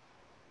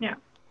 Yeah.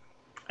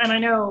 And I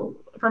know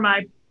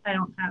I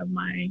don't have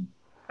my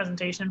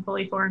presentation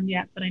fully formed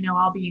yet, but I know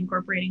I'll be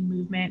incorporating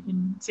movement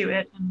into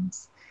it. And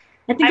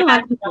I think a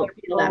lot of people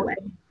feel that way.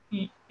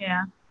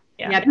 Yeah.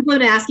 People have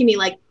been asking me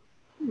like,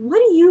 what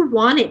do you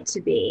want it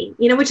to be?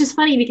 You know, which is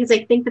funny because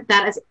I think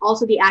that is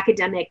also the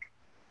academic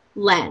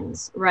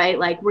lens, right?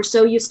 Like we're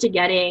so used to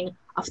getting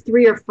a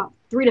 3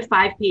 to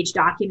 5 page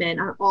document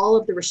on all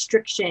of the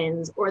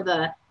restrictions or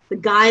the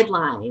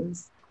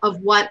guidelines of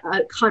what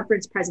a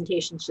conference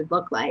presentation should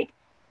look like.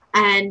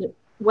 And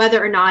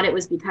whether or not it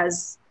was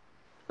because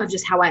of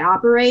just how I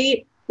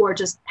operate or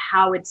just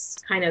how it's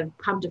kind of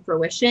come to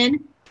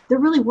fruition, there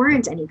really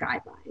weren't any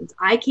guidelines.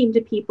 I came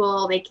to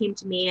people, they came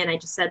to me, and I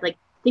just said, like,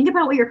 think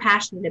about what you're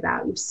passionate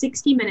about. You have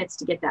 60 minutes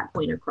to get that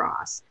point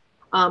across.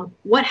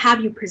 What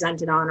have you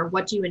presented on, or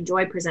what do you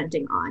enjoy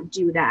presenting on?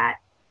 Do that.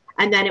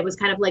 And then it was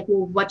kind of like,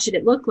 well, what should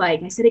it look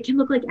like? I said, it can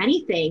look like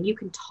anything. You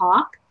can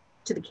talk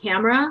to the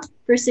camera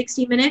for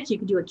 60 minutes. You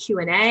can do a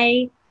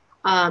Q&A.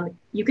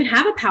 You can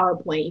have a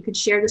PowerPoint. You can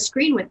share the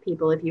screen with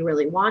people if you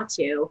really want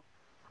to.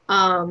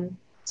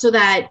 So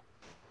that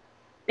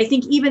I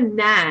think even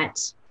that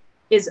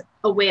is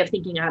a way of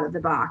thinking out of the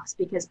box,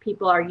 because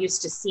people are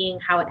used to seeing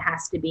how it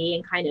has to be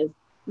and kind of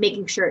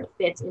making sure it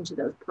fits into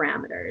those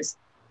parameters.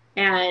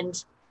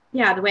 And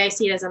yeah, the way I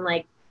see it is I'm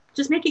like,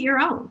 just make it your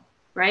own,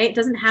 right? It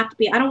doesn't have to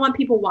be, I don't want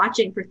people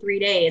watching for 3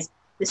 days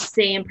the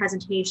same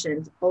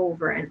presentations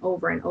over and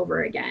over and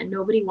over again.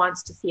 Nobody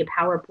wants to see a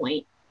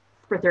PowerPoint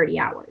for 30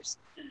 hours.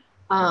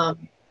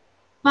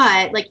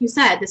 But like you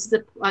said, this is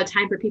a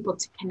time for people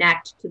to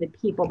connect to the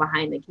people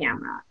behind the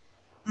camera.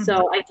 Mm-hmm.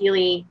 So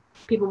ideally,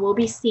 people will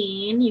be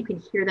seen. You can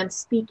hear them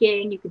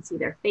speaking. You can see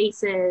their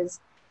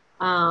faces.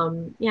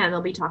 And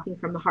they'll be talking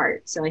from the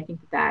heart. So I think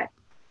that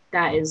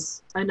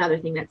is another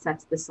thing that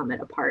sets the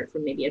summit apart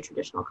from maybe a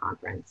traditional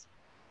conference.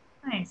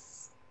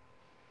 Nice.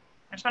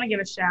 I just want to give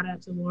a shout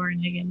out to Lauren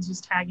Higgins,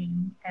 who's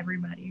tagging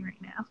everybody right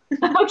now.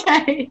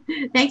 Okay.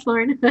 Thanks,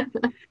 Lauren.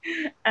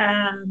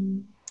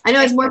 I know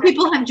as more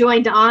people have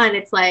joined on,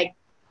 it's like,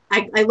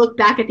 I look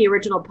back at the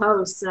original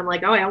posts and I'm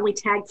like, oh, I only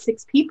tagged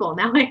 6 people.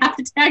 Now I have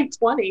to tag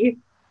 20.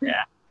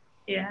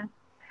 Yeah.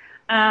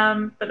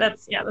 But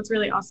that's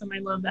really awesome. I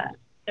love that.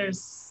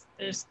 There's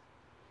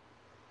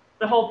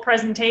the whole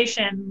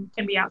presentation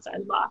can be outside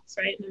the box,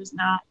 right? There's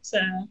not.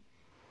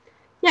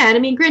 Yeah, and I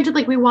mean, granted,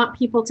 like we want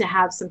people to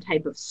have some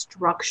type of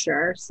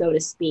structure, so to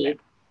speak.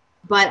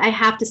 But I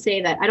have to say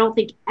that I don't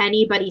think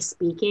anybody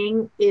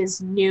speaking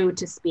is new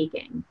to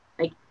speaking.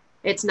 Like,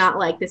 it's not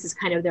like this is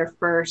kind of their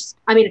first,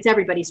 I mean, it's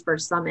everybody's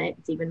first summit.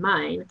 It's even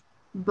mine.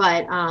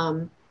 But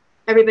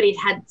everybody's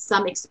had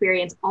some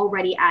experience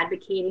already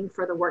advocating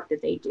for the work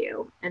that they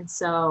do. And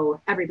so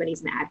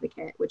everybody's an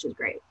advocate, which is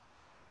great.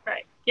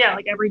 Right. Yeah,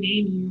 like every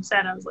name you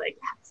said, I was like,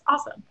 that's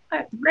awesome.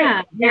 That's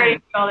great. Yeah.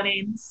 All the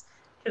names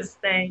because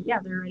they're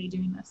already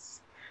doing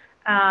this.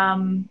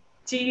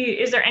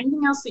 Is there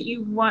anything else that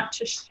you want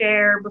to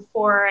share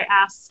before I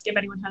ask if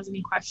anyone has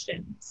any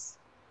questions?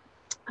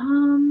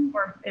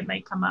 Or it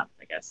might come up,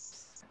 I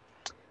guess.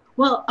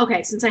 Well,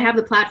 okay, since I have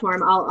the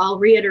platform, I'll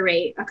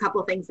reiterate a couple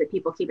of things that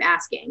people keep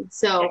asking.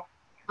 So,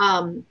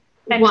 and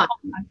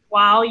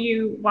while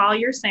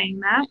you're saying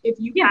that, if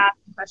you have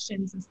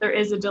questions, since there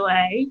is a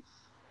delay,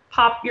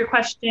 pop your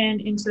question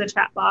into the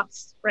chat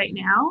box right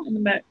now, and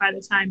then by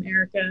the time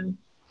Erica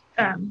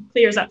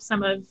clears up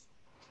some of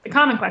the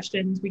common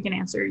questions, we can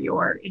answer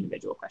your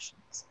individual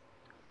questions.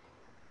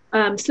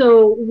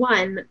 So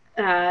one,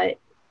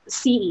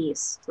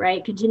 CEs,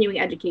 right? Continuing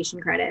education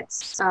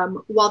credits.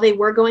 While they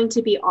were going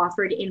to be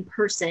offered in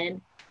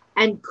person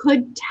and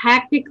could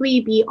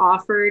technically be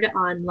offered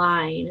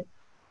online,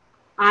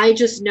 I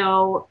just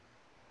know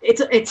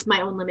it's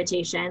my own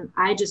limitation.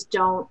 I just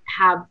don't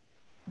have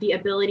the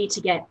ability to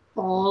get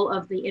all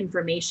of the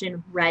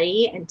information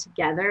ready and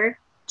together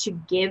to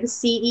give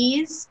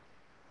CEs.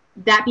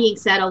 That being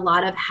said, a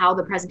lot of how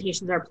the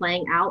presentations are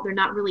playing out, they're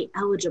not really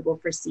eligible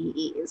for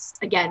CEs.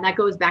 Again, that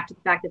goes back to the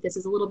fact that this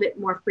is a little bit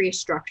more free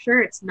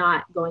structure. It's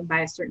not going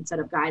by a certain set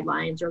of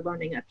guidelines or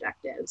learning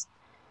objectives.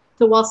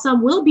 So while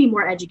some will be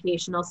more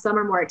educational, some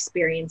are more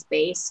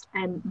experience-based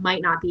and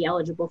might not be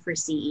eligible for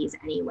CEs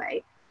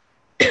anyway.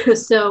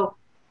 So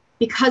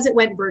because it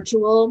went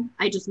virtual,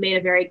 I just made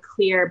a very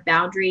clear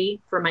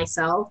boundary for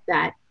myself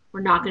that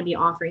we're not going to be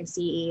offering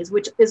CEs,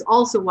 which is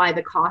also why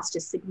the cost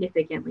is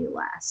significantly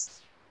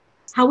less.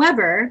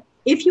 However,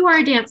 if you are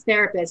a dance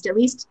therapist, at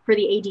least for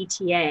the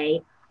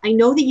ADTA, I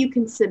know that you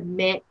can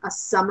submit a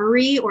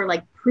summary or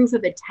like proof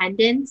of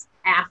attendance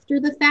after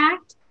the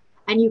fact,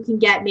 and you can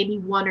get maybe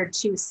 1 or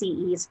 2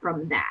 CEs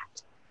from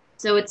that.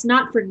 So it's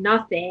not for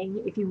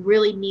nothing. If you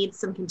really need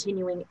some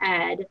continuing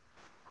ed,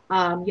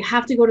 you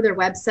have to go to their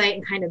website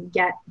and kind of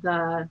get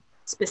the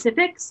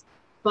specifics.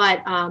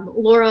 But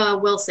Laura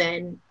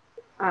Wilson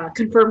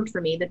confirmed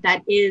for me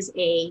that is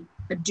a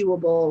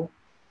doable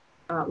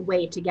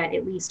way to get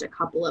at least a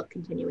couple of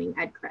continuing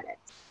ed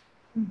credits.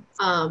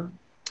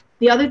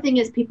 The other thing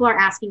is people are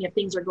asking if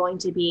things are going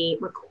to be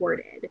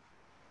recorded.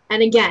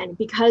 And again,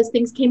 because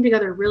things came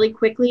together really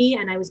quickly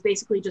and I was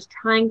basically just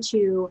trying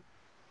to,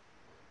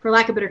 for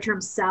lack of a better term,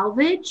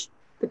 salvage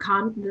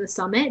the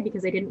summit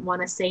because I didn't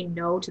want to say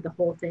no to the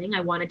whole thing.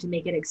 I wanted to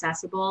make it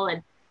accessible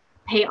and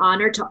pay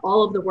honor to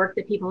all of the work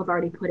that people have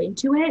already put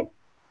into it.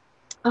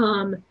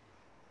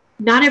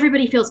 Not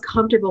everybody feels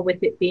comfortable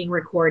with it being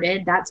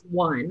recorded. That's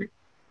one.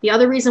 The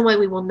other reason why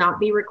we will not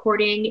be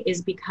recording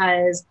is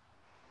because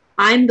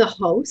I'm the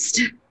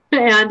host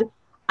and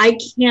I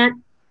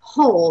can't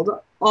hold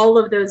all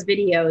of those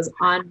videos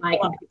on my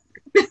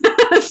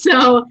computer.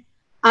 So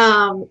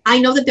I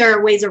know that there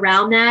are ways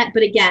around that,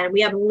 but again,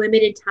 we have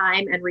limited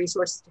time and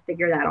resources to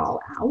figure that all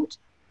out.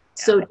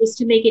 Yeah. So just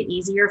to make it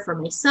easier for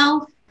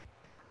myself,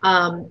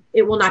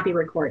 it will not be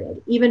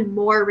recorded. Even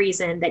more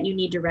reason that you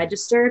need to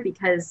register,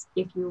 because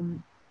if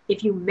you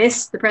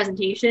miss the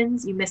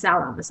presentations, you miss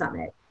out on the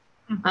summit.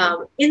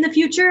 Mm-hmm. In the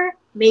future,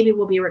 maybe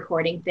we'll be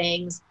recording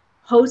things.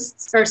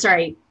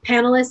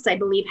 Panelists, I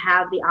believe,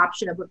 have the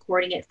option of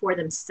recording it for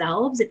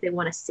themselves if they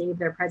want to save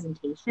their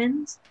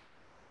presentations.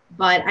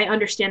 But I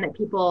understand that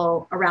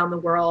people around the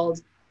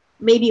world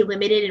may be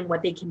limited in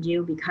what they can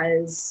do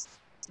because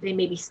they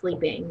may be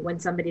sleeping when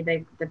somebody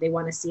that they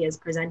want to see is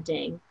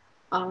presenting.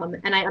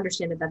 And I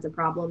understand that that's a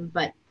problem.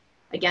 But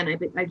again,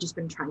 I've just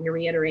been trying to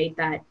reiterate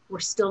that we're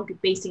still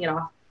basing it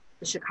off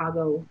the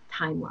Chicago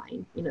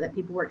timeline, that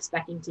people were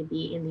expecting to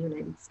be in the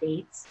United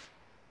States.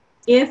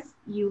 If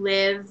you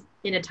live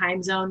in a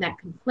time zone that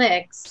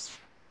conflicts,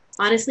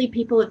 honestly,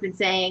 people have been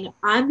saying,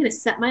 I'm going to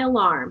set my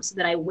alarm so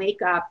that I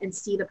wake up and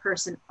see the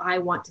person I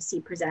want to see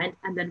present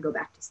and then go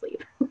back to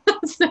sleep.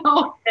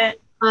 So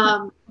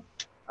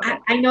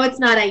I know it's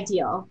not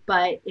ideal,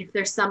 but if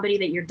there's somebody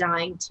that you're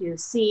dying to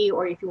see,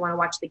 or if you want to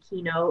watch the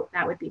keynote,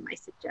 that would be my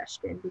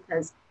suggestion,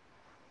 because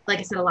like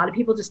I said, a lot of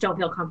people just don't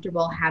feel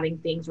comfortable having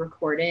things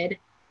recorded.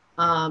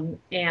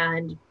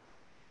 And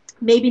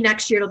maybe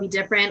next year it'll be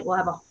different. We'll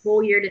have a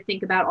whole year to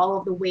think about all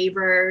of the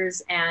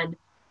waivers and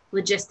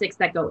logistics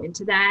that go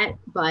into that.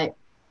 But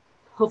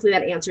hopefully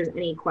that answers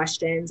any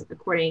questions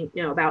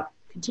about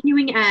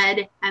continuing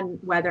ed and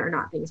whether or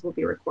not things will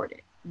be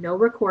recorded. No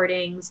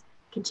recordings,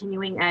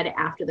 continuing ed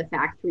after the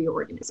fact through your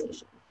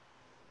organization.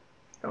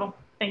 Cool.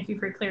 Thank you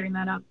for clearing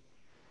that up.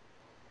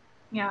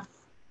 Yeah.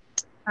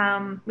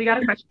 We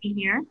got a question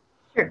here.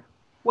 Sure.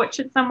 What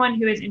should someone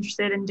who is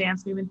interested in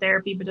dance movement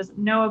therapy but doesn't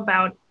know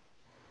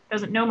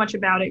much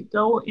about it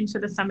go into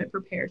the summit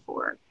prepared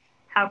for?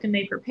 How can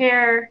they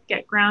prepare,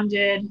 get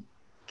grounded,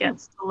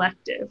 get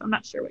selective? I'm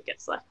not sure what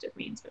get selective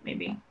means, but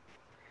maybe.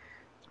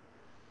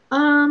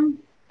 I'm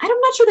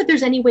not sure that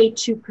there's any way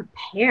to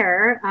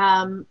prepare.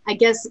 I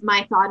guess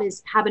my thought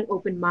is have an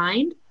open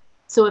mind.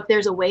 So if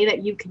there's a way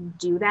that you can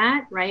do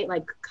that, right?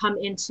 Like come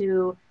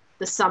into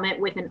the summit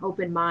with an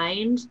open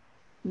mind,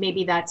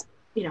 maybe that's,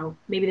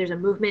 maybe there's a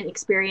movement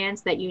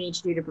experience that you need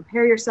to do to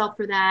prepare yourself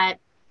for that.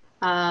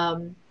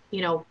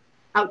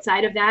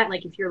 Outside of that,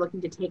 like if you're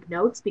looking to take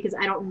notes, because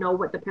I don't know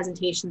what the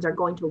presentations are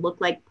going to look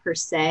like per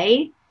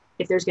se,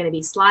 if there's going to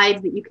be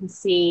slides that you can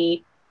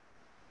see,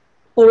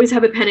 always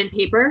have a pen and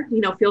paper,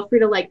 feel free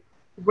to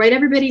write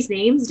everybody's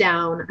names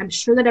down. I'm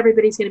sure that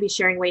everybody's going to be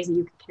sharing ways that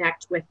you can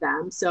connect with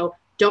them. So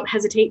don't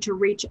hesitate to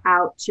reach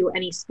out to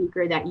any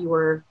speaker that you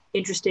were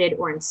interested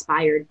or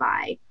inspired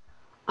by.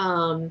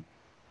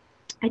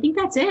 I think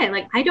that's it.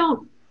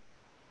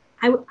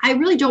 I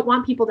really don't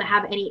want people to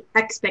have any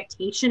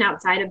expectation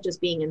outside of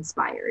just being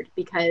inspired,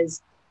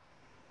 because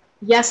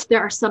yes, there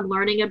are some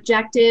learning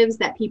objectives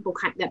that people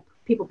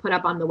put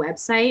up on the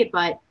website.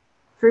 But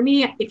for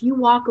me, if you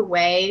walk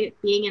away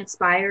being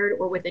inspired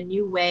or with a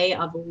new way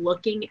of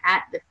looking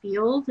at the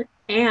field,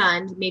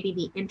 and maybe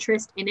the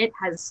interest in it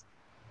has,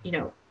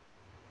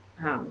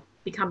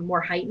 become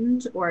more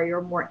heightened, or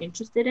you're more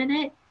interested in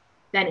it,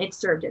 then it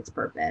served its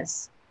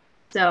purpose.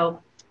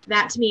 So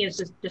that to me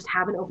is just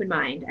have an open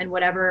mind, and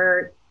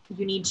whatever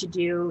you need to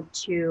do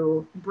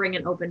to bring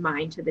an open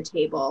mind to the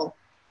table,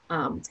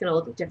 it's going to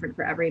look different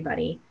for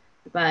everybody.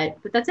 But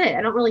that's it.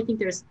 I don't really think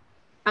there's,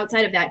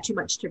 outside of that, too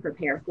much to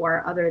prepare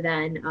for, other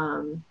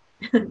than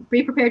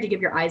be prepared to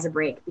give your eyes a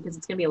break, because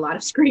it's going to be a lot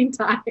of screen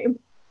time.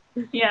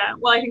 Yeah,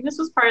 well, I think this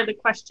was part of the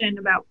question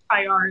about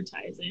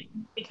prioritizing,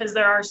 because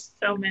there are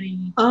so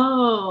many.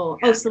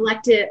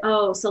 Selecting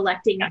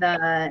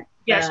the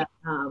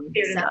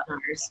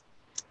seminars.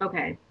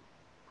 Okay.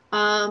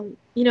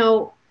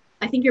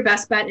 I think your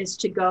best bet is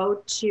to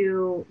go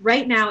to,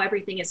 right now,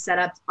 everything is set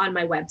up on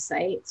my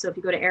website. So if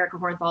you go to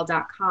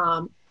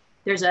ericahornthal.com,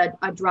 there's a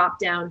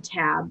drop-down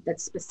tab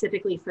that's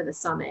specifically for the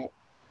summit.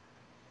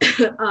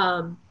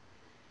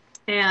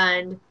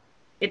 And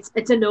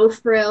it's a no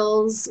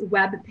frills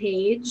web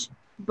page,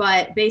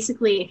 but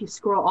basically if you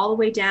scroll all the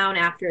way down,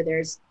 after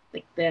there's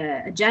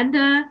the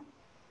agenda,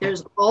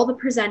 there's all the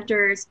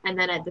presenters, and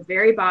then at the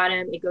very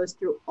bottom, it goes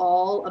through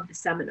all of the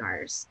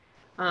seminars.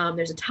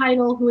 There's a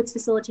title, who it's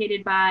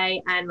facilitated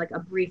by, and a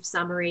brief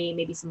summary,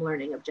 maybe some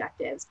learning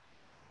objectives.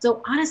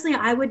 So honestly,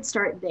 I would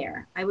start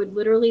there. I would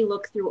literally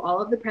look through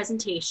all of the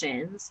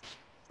presentations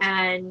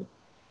and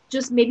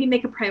just maybe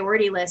make a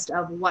priority list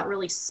of what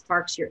really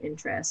sparks your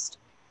interest.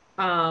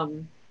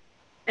 And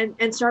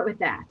start with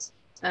that.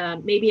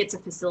 Maybe it's a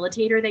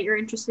facilitator that you're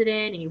interested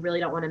in and you really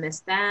don't want to miss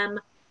them.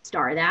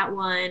 star that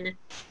one.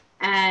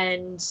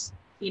 And,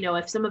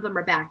 if some of them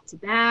are back to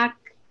back,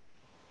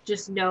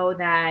 just know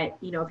that,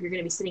 if you're going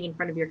to be sitting in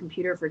front of your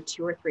computer for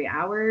 2 or 3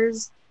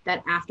 hours,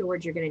 that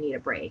afterwards you're going to need a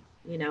break,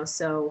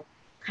 so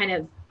kind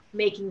of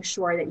making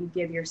sure that you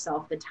give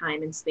yourself the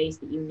time and space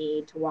that you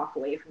need to walk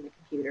away from the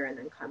computer and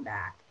then come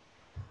back.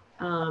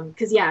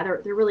 Because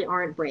there really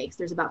aren't breaks.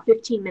 There's about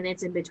 15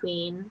 minutes in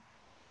between,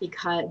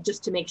 because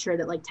just to make sure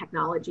that like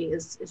technology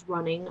is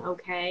running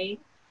okay.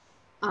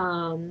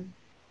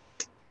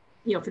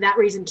 For that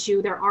reason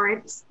too, there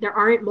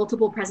aren't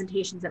multiple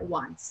presentations at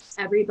once.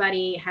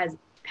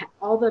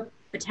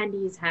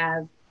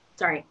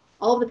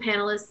 All the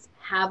panelists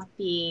have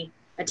the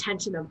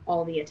attention of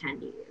all the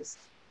attendees.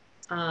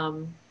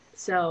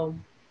 So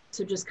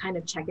just kind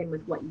of check in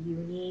with what you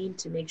need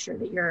to make sure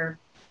that you're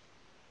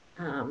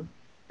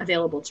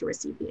available to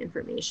receive the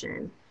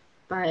information.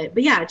 But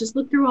yeah, just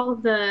look through all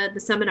of the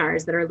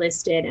seminars that are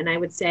listed, and I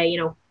would say,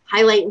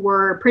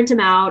 print them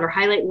out or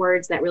highlight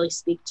words that really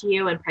speak to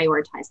you and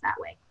prioritize that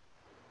way.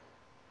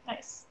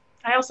 Nice.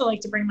 I also like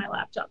to bring my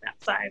laptop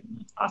outside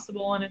when it's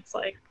possible, and it's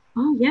like,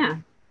 oh yeah,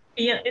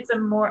 it's a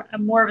more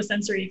of a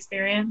sensory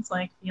experience,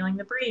 like feeling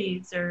the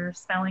breeze or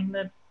smelling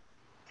the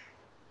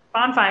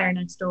bonfire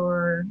next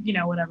door,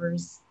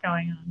 whatever's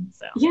going on.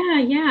 So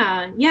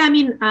yeah. I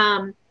mean,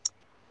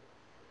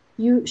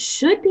 you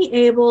should be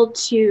able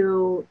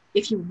to,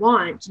 if you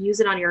want, use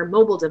it on your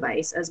mobile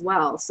device as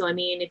well. So I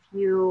mean,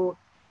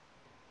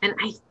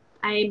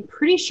 I'm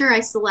pretty sure I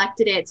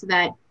selected it so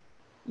that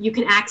you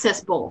can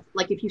access both.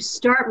 Like if you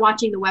start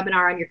watching the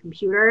webinar on your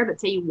computer, but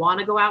say you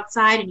want to go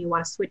outside and you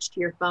want to switch to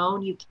your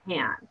phone, you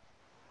can.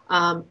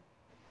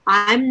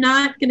 I'm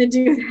not going to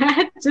do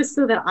that just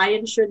so that I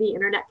ensure the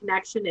internet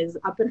connection is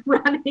up and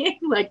running.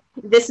 Like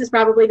this is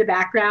probably the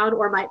background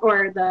or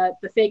the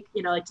fake,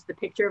 like just the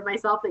picture of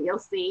myself that you'll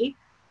see.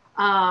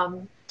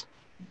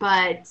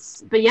 But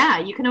yeah,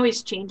 you can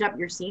always change up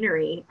your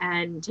scenery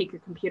and take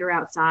your computer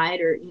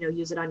outside or,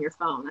 use it on your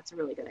phone. That's a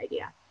really good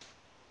idea.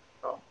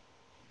 Cool.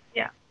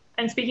 Yeah.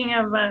 And speaking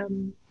of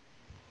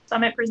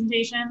summit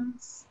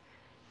presentations,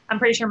 I'm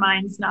pretty sure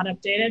mine's not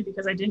updated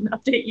because I didn't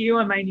update you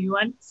on my new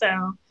one.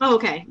 So. Oh,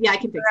 okay. Yeah, I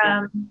can fix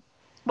that.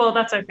 Well,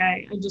 that's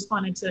okay. I just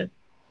wanted to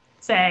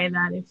say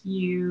that if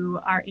you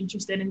are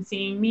interested in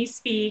seeing me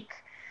speak,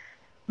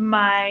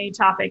 my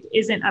topic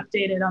isn't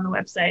updated on the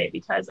website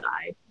because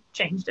I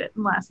changed it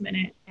last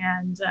minute.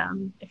 And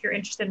if you're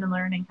interested in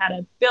learning how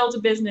to build a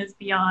business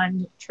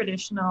beyond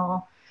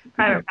traditional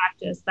private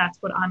practice,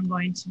 that's what I'm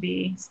going to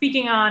be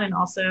speaking on. And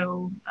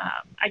also,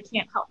 I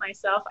can't help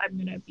myself. I'm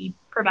going to be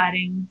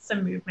providing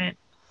some movement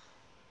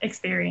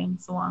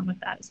experience along with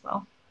that as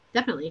well.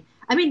 Definitely.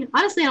 I mean,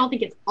 honestly, I don't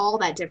think it's all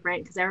that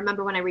different because I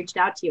remember when I reached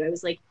out to you, I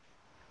was like,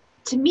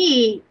 to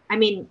me, I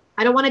mean,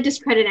 I don't want to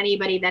discredit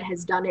anybody that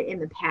has done it in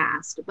the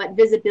past, but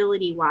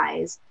visibility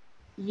wise,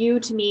 you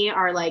to me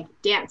are like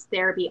dance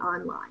therapy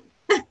online,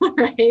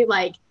 right?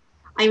 Like,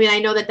 I mean, I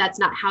know that that's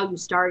not how you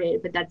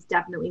started, but that's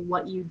definitely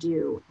what you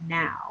do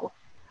now.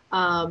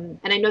 And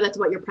I know that's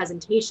what your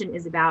presentation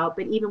is about,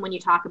 but even when you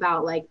talk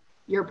about like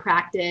your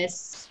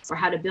practice or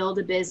how to build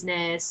a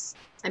business,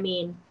 I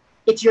mean,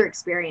 it's your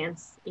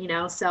experience,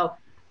 so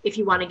if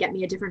you want to get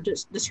me a different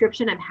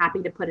description, I'm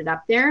happy to put it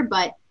up there,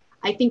 but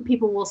I think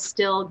people will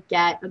still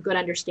get a good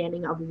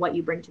understanding of what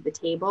you bring to the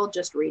table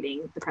just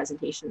reading the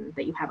presentation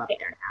that you have up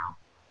there now.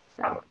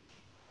 So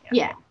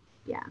yeah.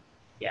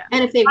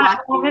 And if they watch,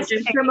 I'm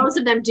sure most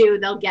of them do,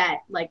 they'll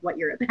get like what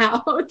you're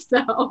about.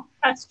 So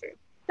that's true.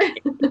 A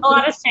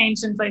lot has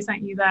changed since I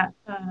sent you that.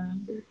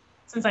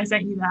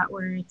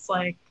 Where it's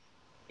like,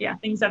 yeah,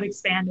 things have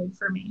expanded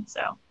for me.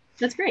 So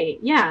that's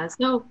great. Yeah.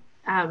 So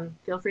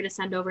feel free to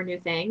send over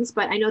new things,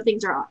 but I know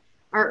things are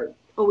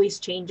always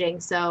changing.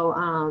 So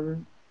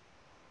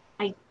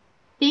I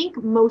think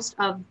most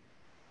of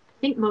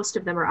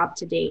them are up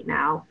to date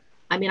now.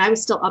 I mean, I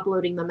was still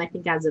uploading them, I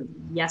think, as of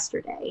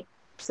yesterday.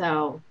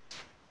 So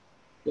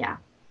yeah,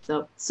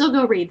 so still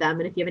go read them.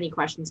 And if you have any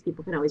questions,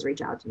 people can always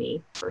reach out to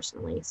me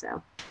personally.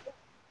 So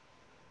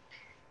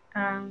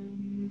I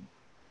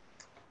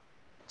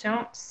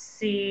don't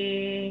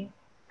see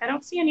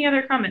any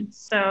other comments.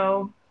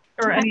 So,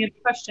 or any other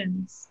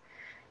questions.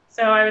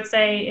 So I would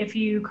say if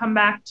you come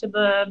back to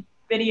the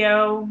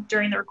video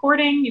during the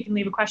recording, you can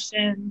leave a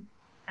question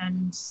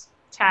and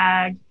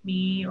tag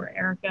me or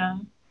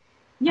Erica.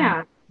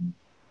 Yeah.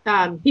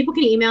 People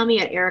can email me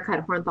at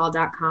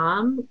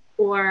erica@hornthal.com,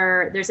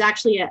 or there's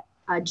actually a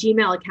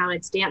Gmail account.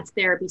 It's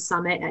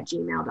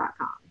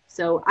dancetherapysummit@gmail.com.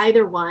 So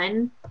either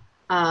one,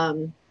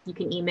 you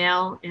can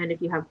email. And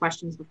if you have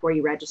questions before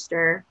you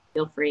register,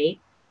 feel free.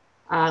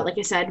 Like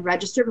I said,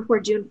 register before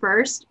June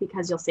 1st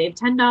because you'll save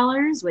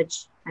 $10,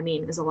 which I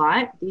mean is a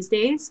lot these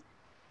days.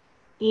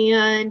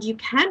 And you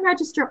can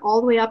register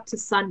all the way up to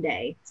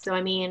Sunday. So,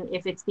 I mean,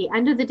 if it's the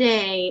end of the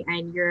day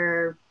and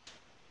you're,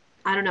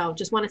 I don't know,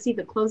 just want to see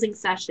the closing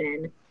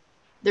session,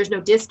 there's no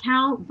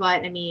discount,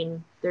 but I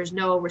mean, there's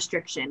no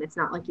restriction. It's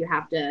not like you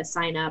have to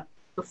sign up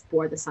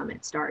before the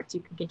summit starts.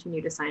 You can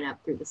continue to sign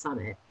up through the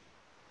summit.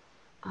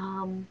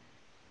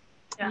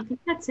 I think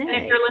that's it. And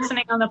if you're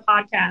listening on the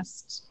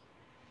podcast,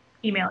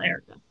 email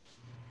Erica.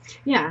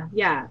 Yeah.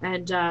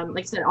 And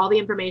like I said, all the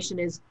information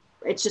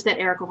it's just at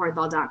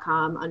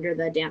ericahornthal.com under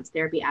the Dance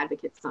Therapy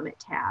Advocate Summit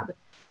tab.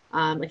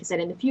 Like I said,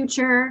 in the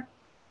future,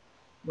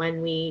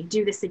 when we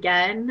do this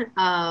again,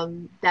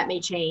 that may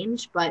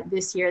change, but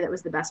this year that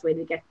was the best way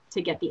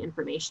to get the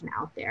information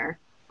out there.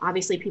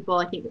 Obviously, people,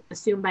 I think,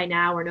 assume by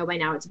now or know by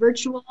now it's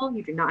virtual.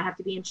 You do not have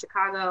to be in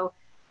Chicago,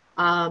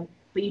 but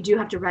you do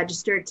have to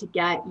register to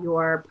get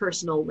your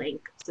personal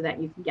link so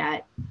that you can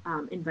get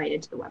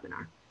invited to the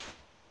webinar.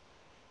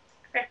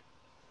 Okay,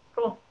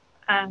 cool.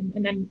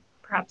 And then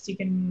perhaps you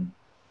can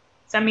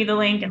send me the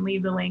link and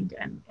leave the link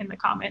in the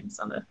comments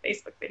on the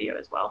Facebook video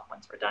as well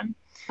once we're done.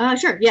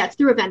 Sure. Yeah, it's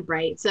through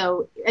Eventbrite.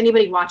 So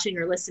anybody watching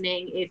or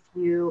listening, if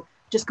you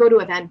just go to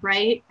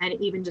Eventbrite and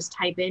even just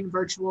type in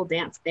Virtual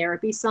Dance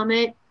Therapy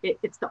Summit,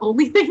 it's the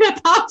only thing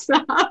that pops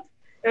up.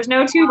 There's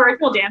no 2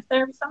 virtual dance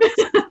therapy summits?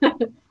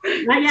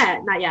 Not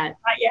yet.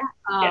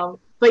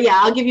 But yeah,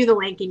 I'll give you the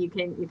link and you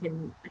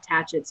can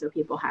attach it so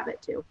people have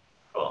it too.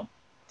 Cool.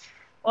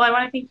 Well, I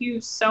want to thank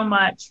you so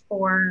much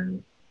for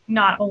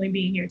not only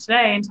being here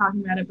today and talking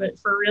about it, but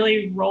for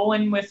really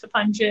rolling with the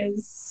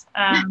punches.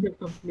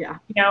 Yeah.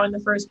 In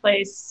the first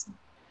place,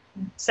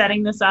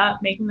 setting this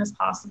up, making this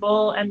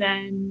possible, and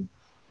then,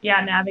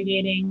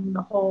 navigating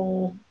the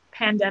whole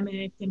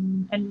pandemic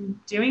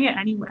and doing it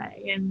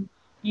anyway. And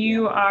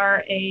you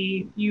are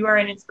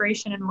an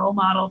inspiration and role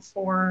model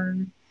for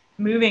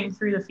moving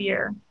through the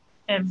fear.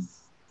 And,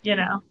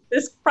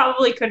 this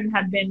probably couldn't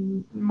have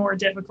been more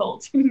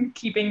difficult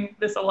keeping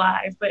this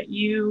alive, but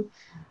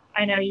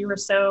I know you were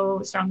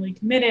so strongly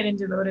committed and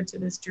devoted to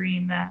this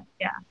dream that,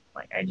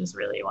 I just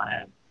really want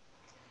to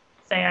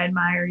say I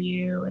admire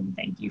you and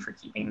thank you for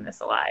keeping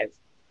this alive.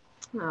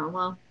 Oh,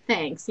 well,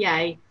 thanks.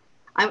 Yeah,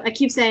 I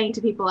keep saying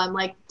to people, I'm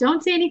like,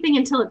 don't say anything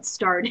until it's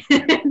started.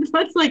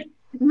 Let's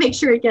make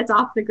sure it gets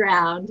off the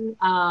ground.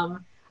 I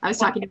was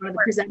talking to one of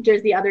the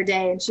presenters the other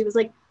day and she was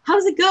like,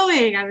 how's it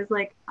going? I was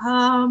like,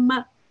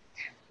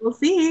 we'll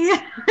see.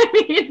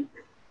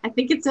 I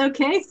think it's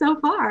okay so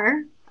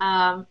far.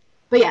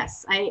 But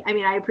yes,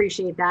 I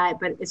appreciate that,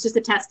 but it's just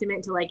a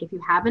testament to if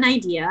you have an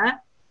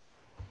idea,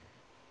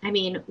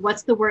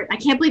 what's the word? I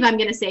can't believe I'm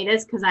going to say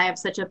this because I have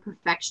such a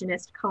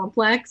perfectionist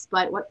complex,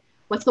 but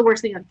what's the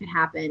worst thing that could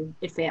happen?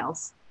 It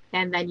fails.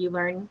 And then you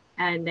learn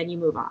and then you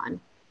move on.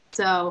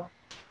 So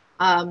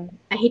I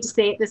hate to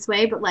say it this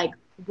way, but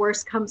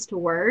worst comes to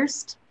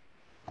worst,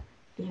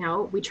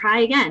 we try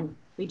again.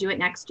 We do it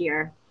next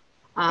year.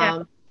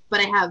 But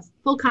I have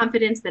full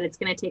confidence that it's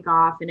going to take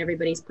off and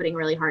everybody's putting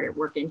really hard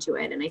work into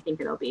it. And I think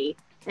it'll be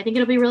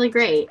really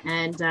great.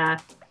 And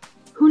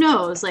who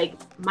knows,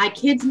 my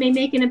kids may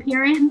make an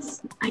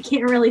appearance. I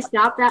can't really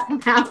stop that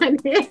from happening.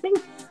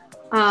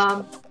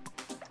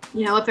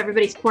 If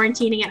everybody's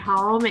quarantining at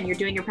home and you're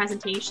doing your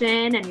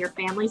presentation and your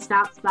family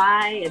stops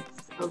by,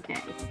 it's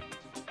okay.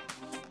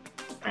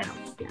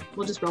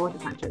 We'll just roll with the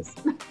punches.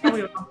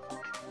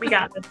 We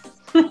got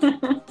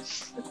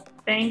this.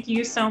 Thank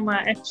you so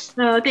much.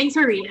 Thanks,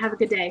 Marie. Have a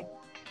good day.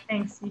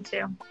 Thanks, you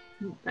too.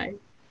 Bye.